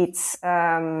 and it's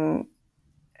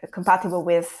compatible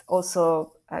with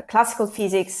also classical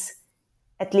physics,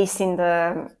 at least in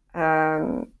the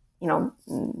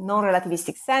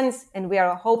non-relativistic sense, and we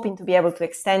are hoping to be able to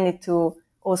extend it to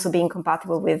also being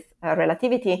compatible with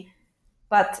relativity.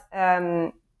 But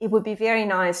it would be very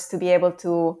nice to be able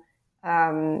to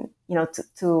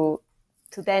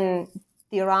then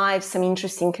derive some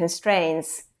interesting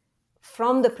constraints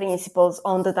from the principles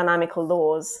on the dynamical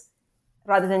laws,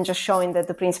 rather than just showing that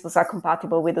the principles are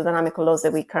compatible with the dynamical laws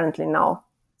that we currently know.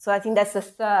 So I think that's the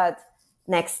third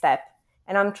next step.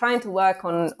 And I'm trying to work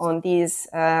on these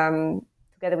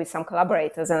together with some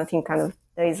collaborators, and I think kind of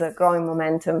there is a growing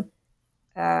momentum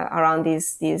around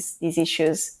these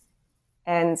issues.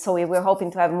 And so we're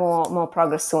hoping to have more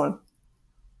progress soon.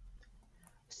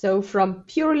 So from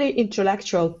purely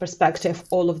intellectual perspective,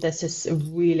 all of this is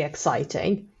really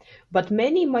exciting, but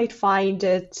many might find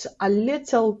it a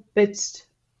little bit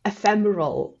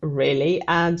ephemeral, really,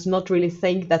 and not really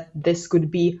think that this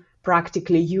could be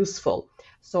practically useful.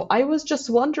 So I was just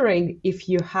wondering if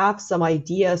you have some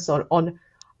ideas on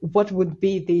what would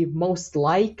be the most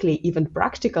likely, even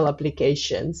practical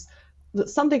applications,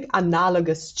 something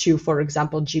analogous to, for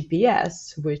example,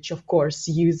 GPS, which of course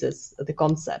uses the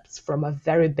concepts from a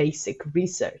very basic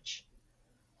research.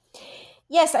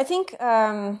 Yes, I think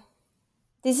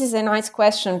this is a nice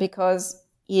question, because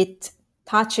it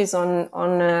touches on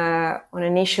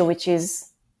an issue which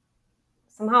is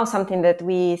somehow something that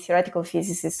we theoretical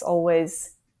physicists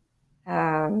always,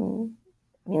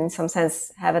 in some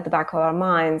sense, have at the back of our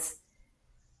minds.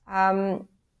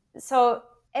 So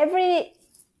every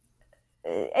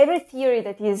theory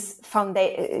that is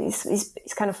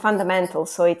kind of fundamental.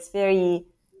 So it's very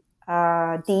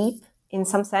deep in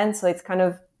some sense. So it's kind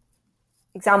of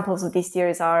examples of these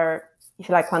theories are, if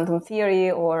you like, quantum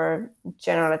theory or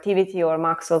general relativity or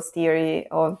Maxwell's theory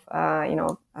of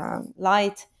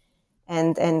light,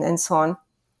 and so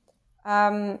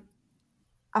on.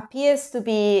 Appears to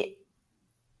be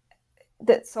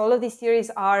that so all of these theories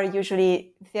are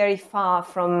usually very far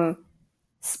from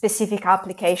specific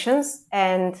applications,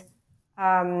 and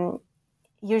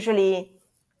usually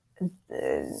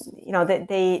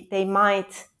they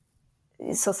might,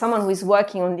 so someone who is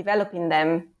working on developing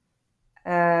them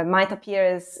might appear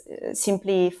as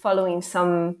simply following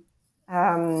some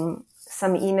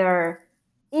inner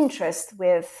interest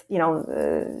with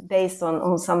based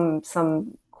on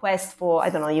some quest for, I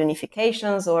don't know,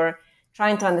 unifications or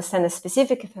trying to understand a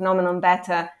specific phenomenon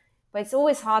better. But it's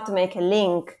always hard to make a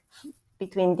link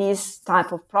between these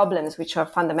type of problems, which are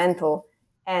fundamental,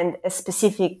 and a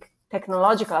specific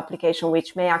technological application,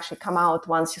 which may actually come out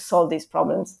once you solve these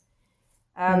problems.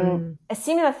 A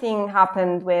similar thing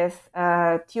happened with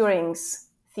Turing's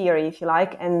theory, if you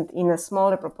like, and in a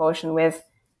smaller proportion with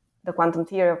the quantum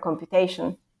theory of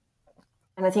computation.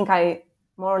 And I think I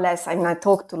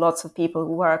talked to lots of people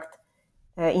who worked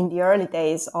in the early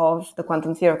days of the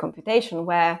quantum theory of computation,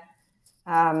 where,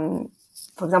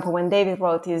 for example, when David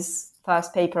wrote his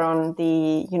first paper on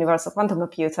the universal quantum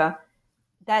computer,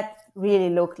 that really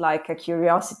looked like a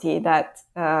curiosity that,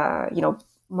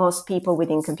 most people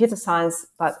within computer science,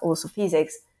 but also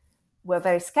physics, were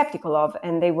very skeptical of.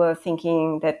 And they were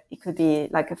thinking that it could be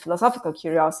like a philosophical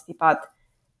curiosity, but,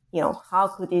 how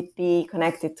could it be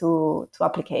connected to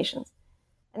applications?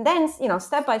 And then,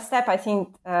 step by step, I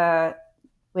think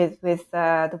with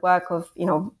the work of,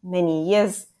 many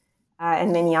years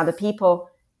and many other people,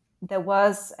 there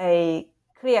was a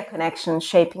clear connection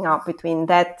shaping up between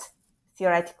that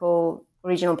theoretical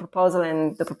original proposal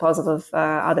and the proposal of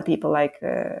other people like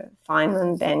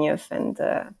Feynman, Benioff, and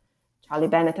Charlie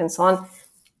Bennett, and so on,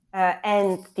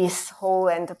 and this whole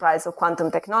enterprise of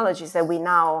quantum technologies that we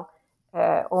now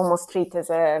almost treat as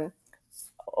an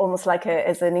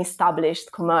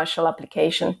established commercial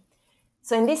application.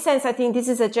 So in this sense, I think this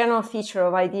is a general feature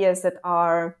of ideas that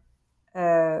are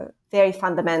very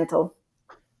fundamental.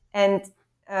 And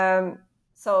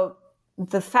so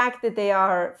the fact that they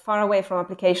are far away from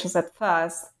applications at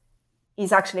first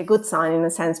is actually a good sign in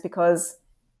a sense, because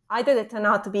either they turn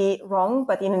out to be wrong,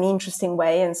 but in an interesting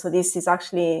way. And so this is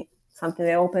actually something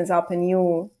that opens up a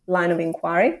new line of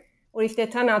inquiry. Or if they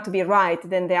turn out to be right,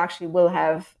 then they actually will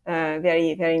have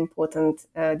very, very important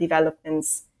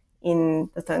developments in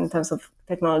terms of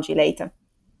technology later.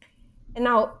 And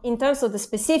now, in terms of the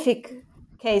specific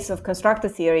case of constructor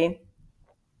theory,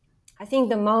 I think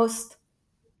the most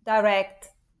direct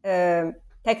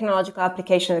technological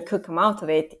application that could come out of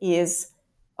it is,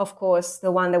 of course,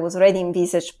 the one that was already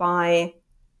envisaged by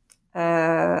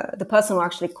the person who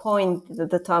actually coined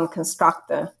the term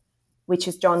constructor, which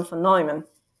is John von Neumann.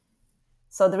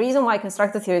 So the reason why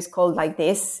constructor theory is called like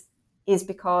this is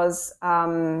because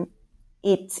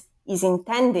it is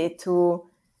intended to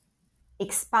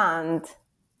expand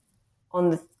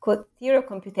on the theory of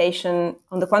computation,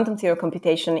 on the quantum theory of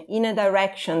computation, in a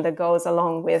direction that goes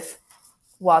along with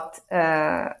what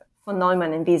von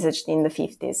Neumann envisaged in the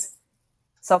 50s.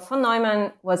 So von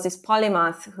Neumann was this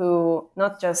polymath who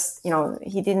not just,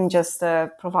 he didn't just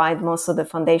provide most of the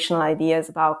foundational ideas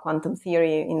about quantum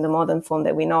theory in the modern form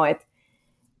that we know it,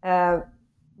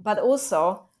 but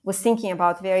also was thinking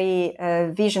about very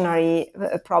visionary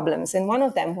problems. And one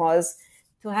of them was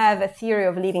to have a theory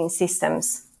of living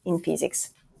systems in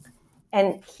physics.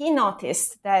 And he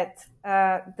noticed that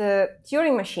the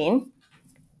Turing machine,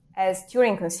 as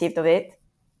Turing conceived of it,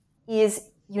 is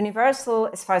universal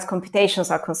as far as computations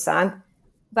are concerned,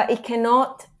 but it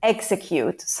cannot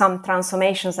execute some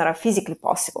transformations that are physically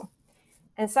possible.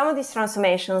 And some of these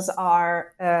transformations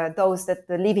are those that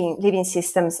the living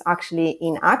systems actually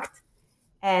enact.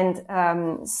 And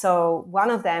so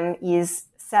one of them is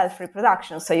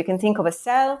self-reproduction. So you can think of a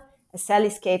cell. A cell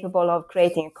is capable of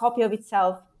creating a copy of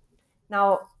itself.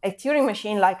 Now, a Turing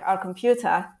machine like our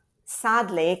computer,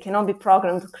 sadly, cannot be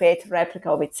programmed to create a replica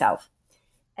of itself.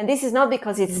 And this is not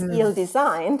because it's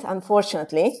ill-designed,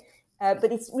 unfortunately,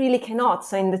 but it really cannot.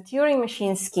 So in the Turing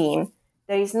machine scheme,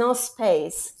 there is no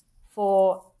space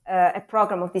for a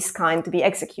program of this kind to be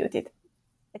executed.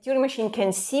 A Turing machine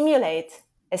can simulate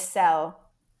a cell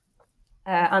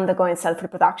undergoing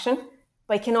self-reproduction,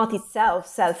 but it cannot itself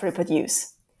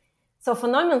self-reproduce. So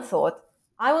von Neumann thought,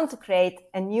 I want to create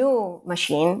a new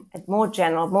machine, a more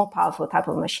general, more powerful type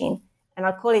of machine, and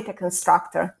I'll call it a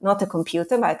constructor, not a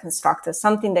computer, but a constructor,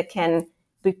 something that can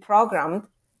be programmed,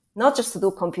 not just to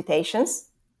do computations,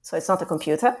 so it's not a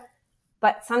computer,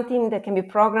 but something that can be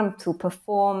programmed to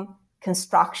perform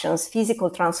constructions, physical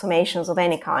transformations of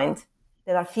any kind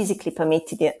that are physically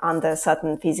permitted under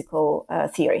certain physical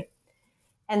theory.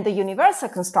 And the universal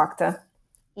constructor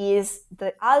is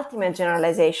the ultimate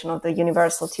generalization of the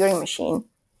universal Turing machine.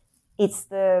 It's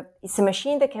a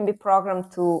machine that can be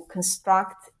programmed to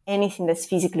construct anything that's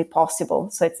physically possible.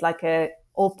 So it's like a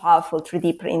all-powerful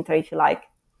 3D printer, if you like.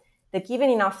 That given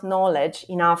enough knowledge,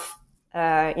 enough,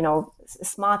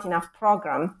 smart enough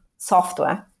program,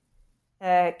 software,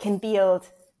 can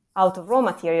build out of raw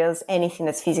materials anything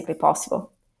that's physically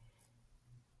possible.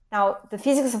 Now, the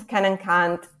physics of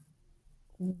Kant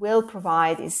will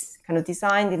provide, is kind of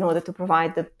designed in order to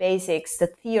provide the basics, the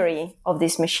theory of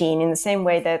this machine, in the same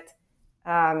way that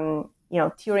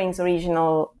Turing's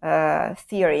original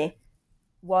theory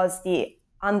was the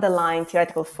underlying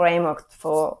theoretical framework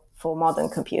for modern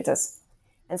computers.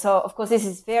 And so, of course, this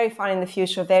is very far in the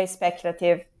future, very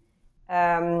speculative.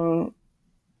 But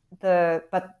the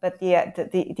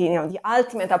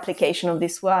ultimate application of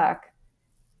this work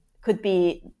could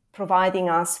be providing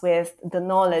us with the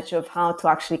knowledge of how to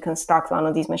actually construct one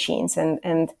of these machines.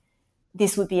 And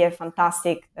this would be a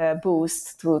fantastic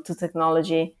boost to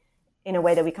technology in a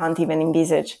way that we can't even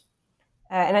envisage.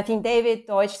 And I think David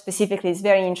Deutsch specifically is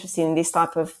very interested in this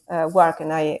type of work.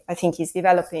 And I think he's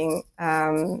developing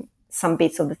some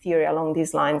bits of the theory along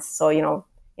these lines. So,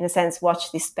 in a sense,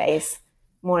 watch this space.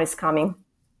 More is coming.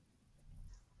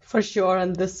 For sure.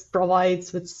 And this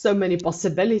provides with so many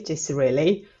possibilities,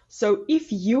 really. So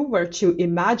if you were to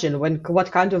imagine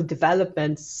what kind of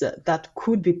developments that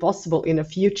could be possible in the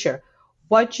future,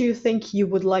 what do you think you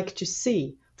would like to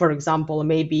see? For example,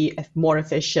 maybe more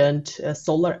efficient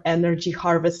solar energy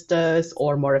harvesters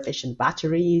or more efficient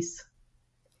batteries?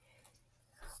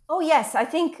 Oh, yes. I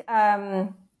think I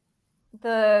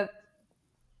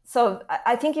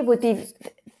think it would be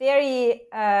very,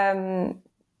 very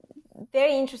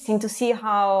interesting to see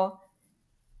how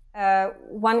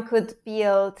one could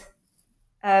build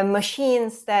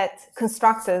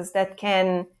constructors that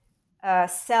can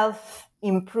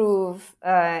self-improve,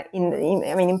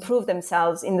 improve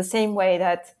themselves in the same way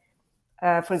that,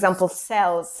 for example,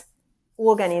 cells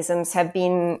organisms have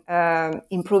been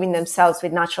improving themselves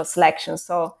with natural selection.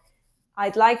 So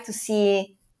I'd like to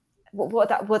see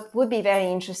what would be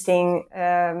very interesting.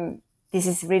 This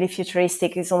is really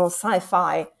futuristic. It's almost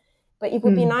sci-fi. But it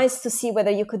would be nice to see whether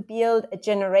you could build a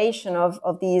generation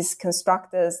of these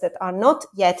constructors that are not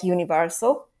yet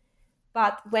universal,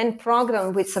 but when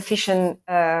programmed with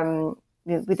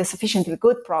with a sufficiently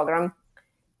good program,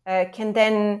 can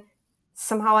then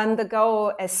somehow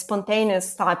undergo a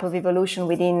spontaneous type of evolution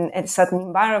within a certain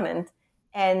environment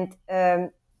and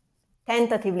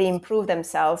tentatively improve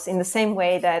themselves in the same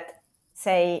way that,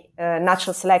 say,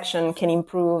 natural selection can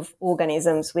improve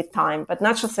organisms with time. But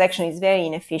natural selection is very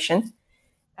inefficient.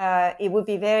 It would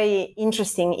be very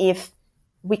interesting if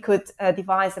we could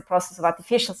devise the process of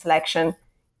artificial selection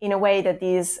in a way that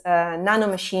these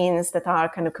nanomachines that are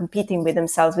kind of competing with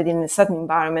themselves within a certain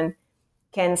environment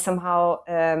can somehow,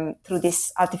 through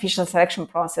this artificial selection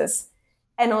process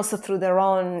and also through their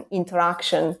own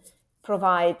interaction,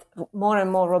 provide more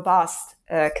and more robust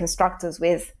constructors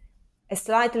with a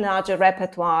slightly larger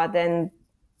repertoire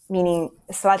meaning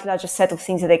a slightly larger set of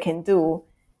things that they can do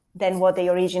than what they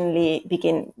originally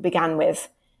began with.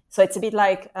 So it's a bit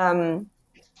like, when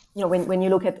you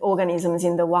look at organisms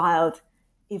in the wild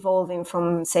evolving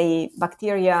from, say,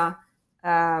 bacteria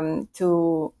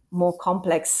to more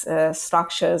complex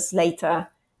structures later,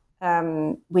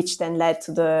 which then led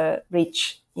to the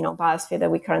rich, biosphere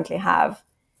that we currently have.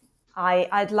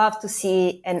 I'd love to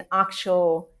see an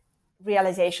actual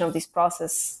realization of this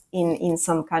process in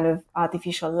some kind of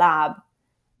artificial lab,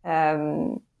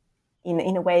 in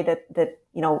a way that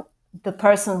the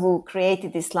person who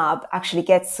created this lab actually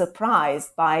gets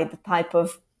surprised by the type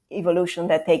of evolution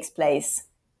that takes place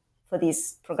for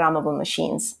these programmable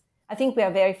machines. I think we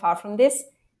are very far from this,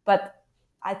 but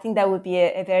I think that would be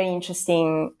a very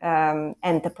interesting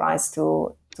enterprise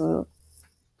to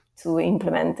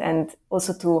implement, and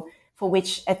also for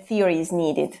which a theory is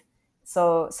needed.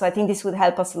 So I think this would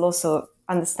help us also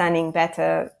understanding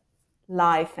better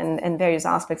life and various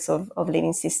aspects of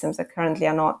living systems that currently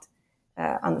are not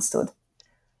understood.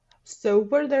 So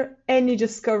were there any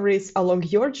discoveries along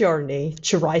your journey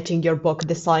to writing your book,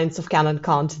 The Science of Can and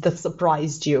Can't, that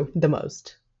surprised you the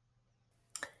most?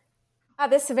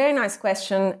 That's a very nice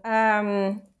question.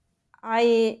 I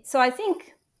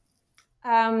think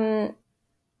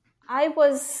I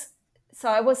was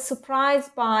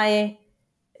surprised by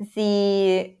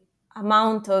the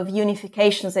amount of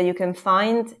unifications that you can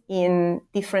find in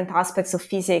different aspects of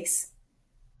physics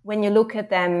when you look at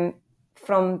them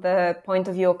from the point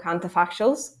of view of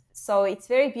counterfactuals. So it's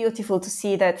very beautiful to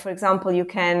see that, for example, you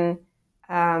can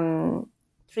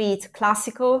treat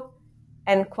classical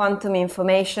and quantum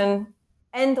information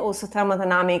and also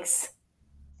thermodynamics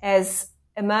as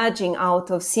emerging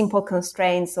out of simple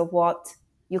constraints of what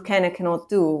you can and cannot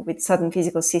do with certain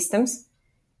physical systems.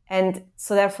 And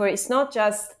so therefore, it's not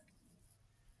just,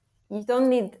 you don't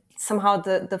need somehow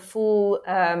the full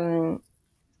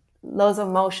laws of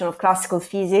motion of classical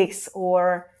physics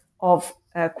or of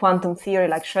quantum theory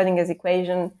like Schrödinger's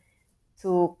equation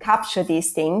to capture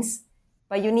these things,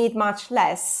 but you need much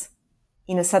less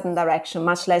in a certain direction,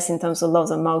 much less in terms of laws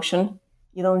of motion.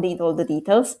 You don't need all the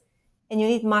details. And you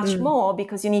need much more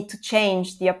because you need to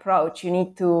change the approach. You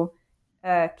need to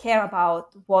care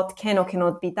about what can or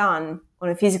cannot be done on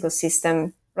a physical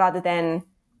system rather than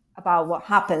about what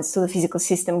happens to the physical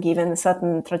system given a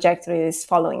certain trajectory it is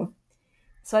following.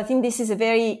 So I think this is a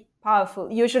very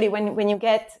powerful, usually when you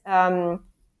get,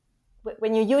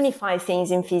 when you unify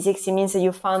things in physics, it means that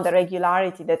you found a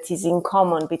regularity that is in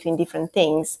common between different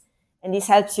things. And this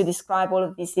helps you describe all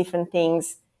of these different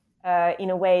things in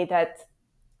a way that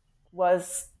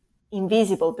was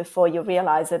invisible before you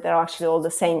realize that they're actually all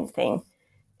the same thing.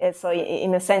 And so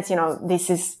in a sense, this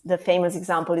is the famous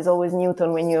example is always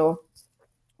Newton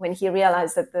when he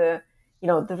realized that the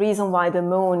reason why the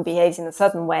moon behaves in a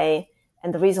certain way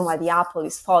and the reason why the apple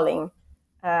is falling,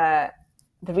 the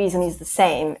reason is the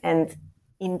same. And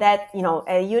in that,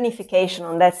 a unification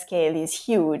on that scale is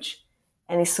huge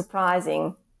and is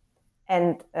surprising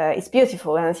and it's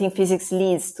beautiful. And I think physics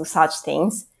leads to such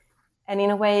things. And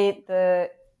in a way, the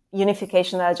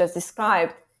unification that I just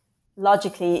described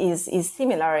logically is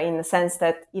similar in the sense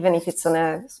that even if it's on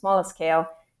a smaller scale,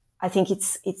 I think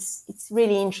it's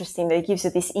really interesting that it gives you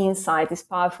this insight, this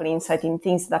powerful insight in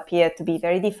things that appear to be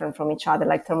very different from each other,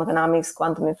 like thermodynamics,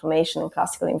 quantum information, and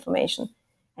classical information.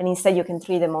 And instead you can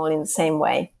treat them all in the same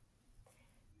way.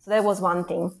 So that was one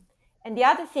thing. And the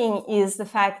other thing is the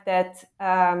fact that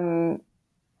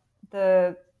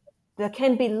there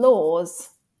can be laws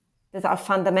that are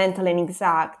fundamental and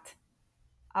exact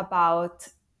about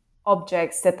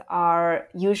objects that are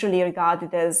usually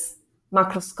regarded as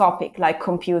macroscopic, like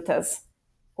computers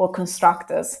or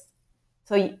constructors.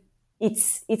 So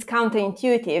it's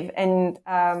counterintuitive, and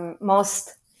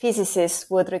most physicists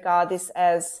would regard this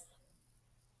as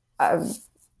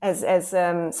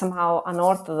somehow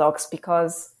unorthodox,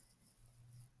 because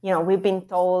we've been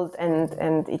told,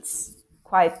 and it's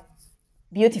quite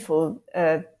beautiful,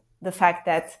 the fact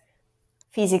that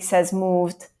physics has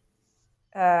moved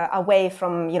away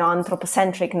from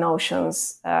anthropocentric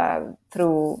notions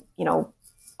through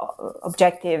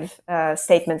objective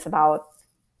statements about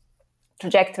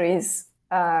trajectories,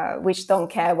 which don't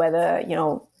care whether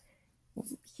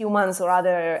humans or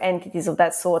other entities of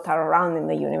that sort are around in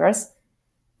the universe.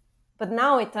 But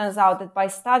now it turns out that by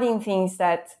studying things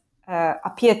that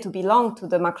appear to belong to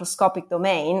the macroscopic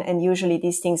domain, and usually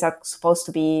these things are supposed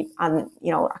to be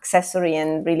accessory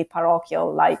and really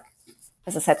parochial, like,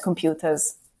 as I said,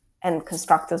 computers and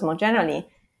constructors more generally,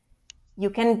 you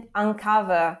can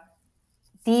uncover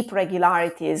deep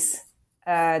regularities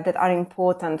that are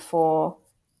important for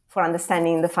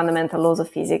understanding the fundamental laws of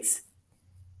physics.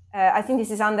 I think this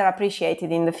is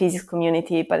underappreciated in the physics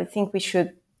community, but I think we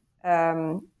should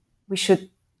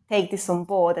take this on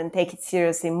board and take it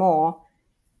seriously more.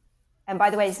 And by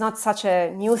the way, it's not such a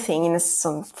new thing in a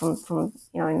sense,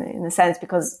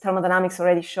 because thermodynamics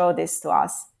already showed this to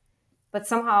us. But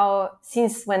somehow,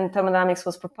 since when thermodynamics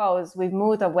was proposed, we've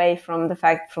moved away from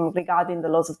regarding the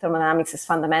laws of thermodynamics as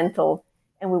fundamental,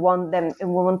 and we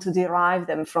want to derive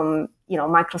them from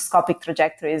microscopic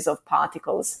trajectories of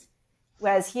particles.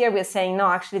 Whereas here we're saying, no,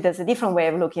 actually there's a different way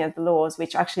of looking at the laws,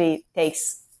 which actually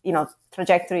takes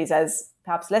trajectories as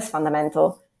perhaps less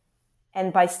fundamental.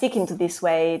 And by sticking to this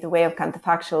way, the way of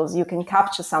counterfactuals, you can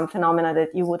capture some phenomena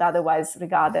that you would otherwise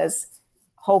regard as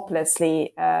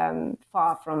hopelessly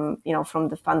far from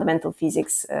the fundamental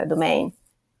physics domain,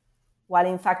 while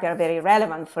in fact they are very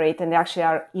relevant for it, and they actually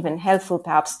are even helpful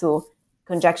perhaps to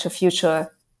conjecture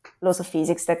future laws of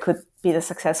physics that could be the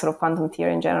successor of quantum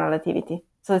theory and general relativity.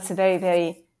 So it's a very,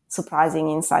 very surprising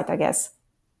insight, I guess.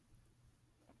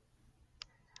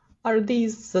 Are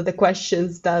these the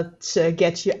questions that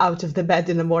get you out of the bed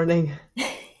in the morning?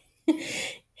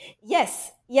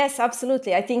 Yes,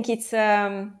 absolutely. I think it's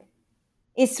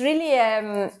really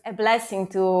a blessing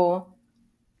to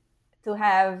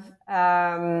have.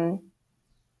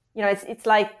 It's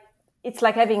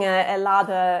like having a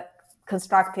ladder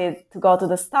constructed to go to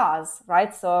the stars,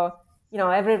 right? So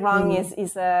every rung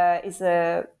is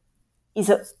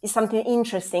something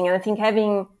interesting, and I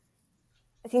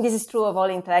think this is true of all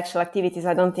intellectual activities.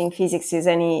 I don't think physics is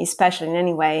any special in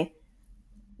any way.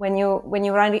 When you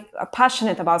really are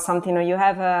passionate about something, or you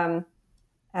have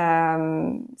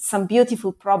some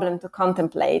beautiful problem to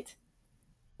contemplate,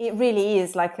 it really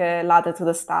is like a ladder to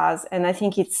the stars. And I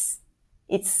think it's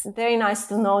very nice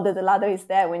to know that the ladder is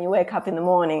there when you wake up in the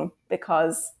morning,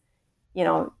 because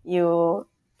you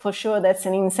for sure that's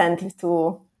an incentive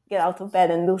to get out of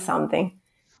bed and do something.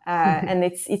 And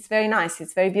it's very nice.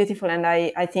 It's very beautiful. And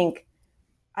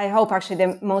I hope actually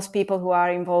that most people who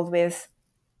are involved with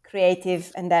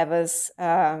creative endeavors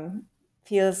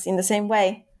feels in the same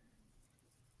way.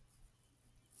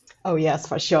 Oh, yes,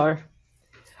 for sure.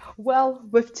 Well,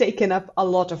 we've taken up a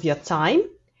lot of your time.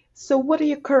 So what are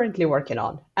you currently working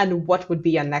on? And what would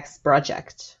be your next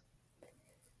project?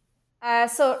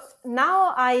 So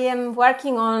now I am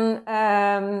working on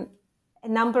a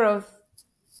number of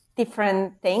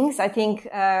different things. I think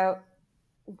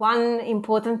one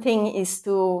important thing is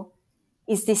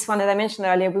this one that I mentioned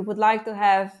earlier. We would like to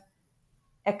have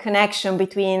a connection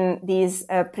between these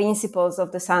principles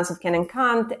of the science of Ken and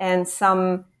Kant and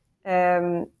some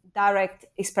direct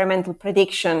experimental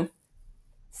prediction.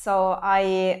 So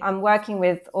I'm working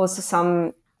with also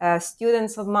some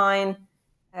students of mine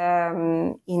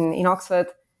in Oxford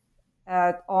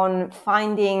on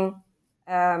finding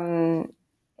an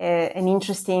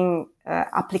interesting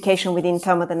application within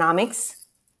thermodynamics.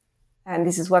 And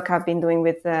this is work I've been doing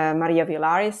with Maria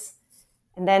Violaris.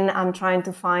 And then I'm trying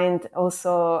to find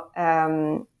also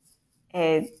a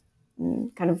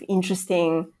kind of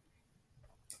interesting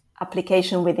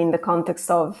application within the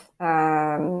context of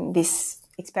this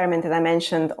experiment that I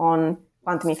mentioned on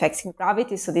quantum effects in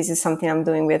gravity. So this is something I'm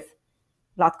doing with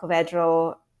Vlatko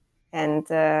Vedro and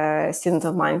a student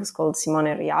of mine who's called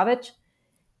Simone Rijavec.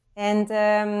 And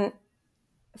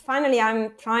finally,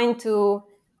 I'm trying to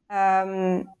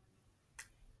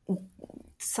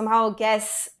somehow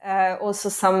guess also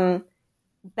some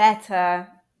better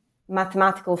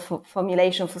mathematical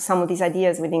formulation for some of these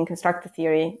ideas within constructor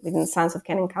theory, within the science of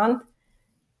Ken and Kant.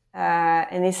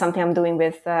 And this is something I'm doing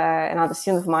with another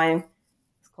student of mine.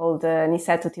 It's called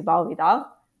Niceto Tibau Vidal.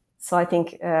 So I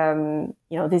think,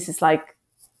 this is like,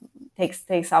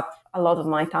 takes up a lot of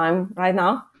my time right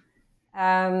now.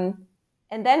 And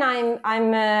then I'm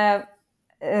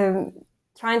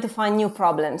trying to find new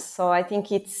problems. So I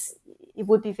think it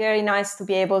would be very nice to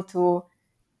be able to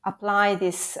apply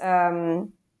these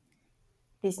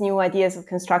new ideas of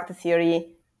constructor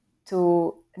theory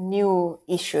to new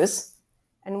issues.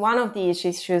 And one of these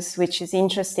issues, which is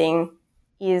interesting,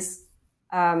 is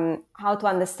how to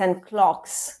understand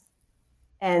clocks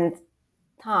and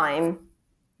time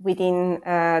within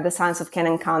the science of Ken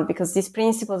and Kant, because these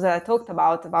principles that I talked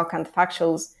about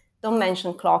counterfactuals, don't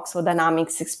mention clocks or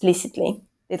dynamics explicitly.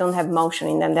 They don't have motion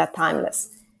in them, they're timeless.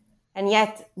 And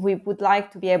yet we would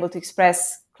like to be able to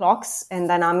express clocks and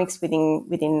dynamics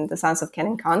within the science of Ken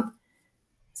and Kant.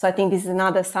 So I think this is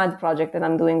another side project that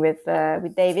I'm doing with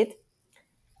David.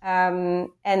 And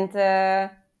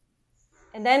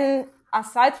then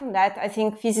aside from that, I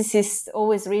think physicists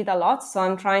always read a lot. So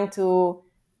I'm trying to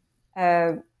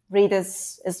read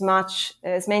as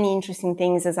many interesting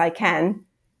things as I can.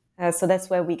 So that's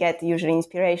where we get usually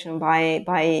inspiration by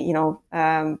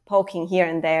poking here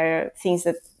and there things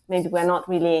that maybe we're not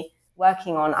really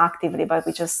working on actively, but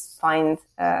we just find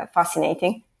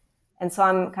fascinating. And so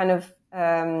I'm kind of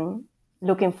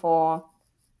looking for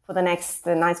the next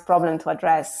nice problem to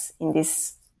address in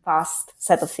this vast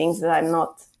set of things that I'm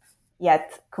not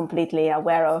yet completely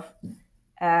aware of.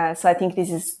 So I think this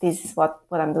is what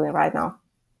I'm doing right now.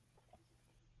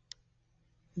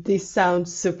 This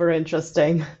sounds super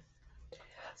interesting.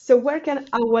 So where can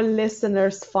our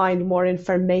listeners find more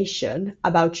information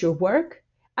about your work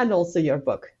and also your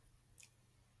book?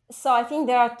 So I think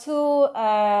there are two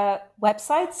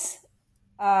websites.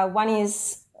 One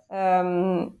is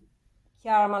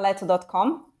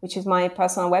chiaramarletto.com, which is my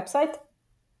personal website.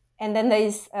 And then there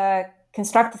is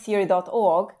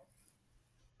constructortheory.org,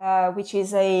 which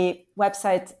is a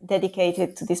website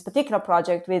dedicated to this particular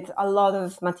project with a lot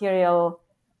of material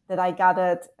that I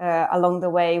gathered along the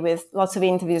way, with lots of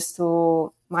interviews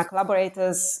to my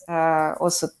collaborators,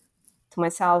 also to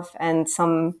myself, and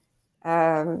some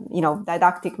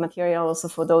didactic material also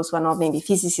for those who are not maybe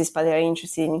physicists, but they're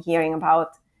interested in hearing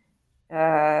about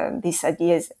these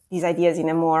ideas in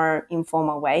a more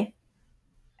informal way.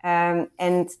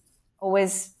 And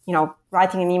always,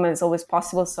 writing an email is always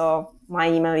possible. So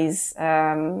my email is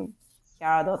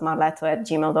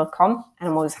chiara.marletto@gmail.com, and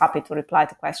I'm always happy to reply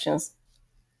to questions.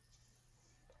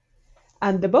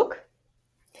 And the book?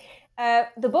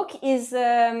 The book is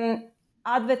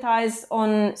advertised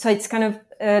on, so it's kind of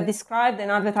described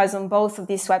and advertised on both of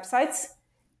these websites.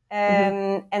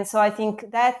 And so I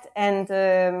think that and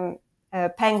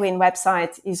Penguin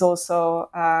website is also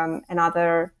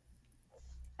another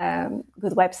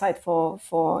good website for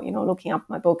looking up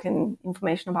my book and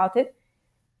information about it.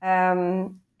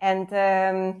 And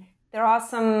there are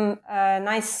some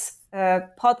nice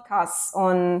podcasts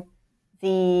on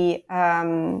the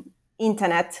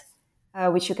internet,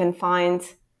 which you can find.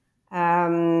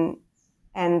 And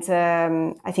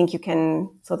I think you can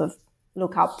sort of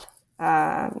look up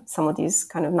some of these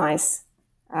kind of nice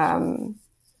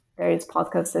various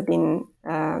podcasts that have been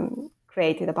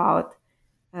created about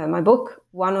my book.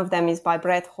 One of them is by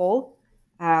Brett Hall.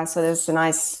 So there's a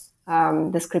nice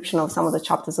description of some of the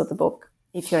chapters of the book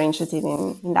if you're interested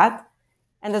in that.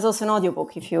 And there's also an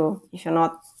audiobook if you're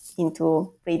not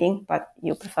into reading, but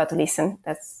you prefer to listen.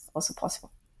 That's also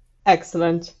possible.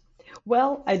 Excellent.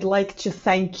 Well, I'd like to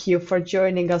thank you for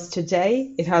joining us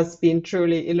today. It has been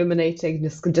truly illuminating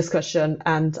this discussion,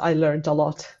 and I learned a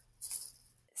lot.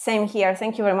 Same here.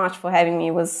 Thank you very much for having me.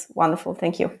 It was wonderful.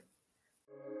 Thank you.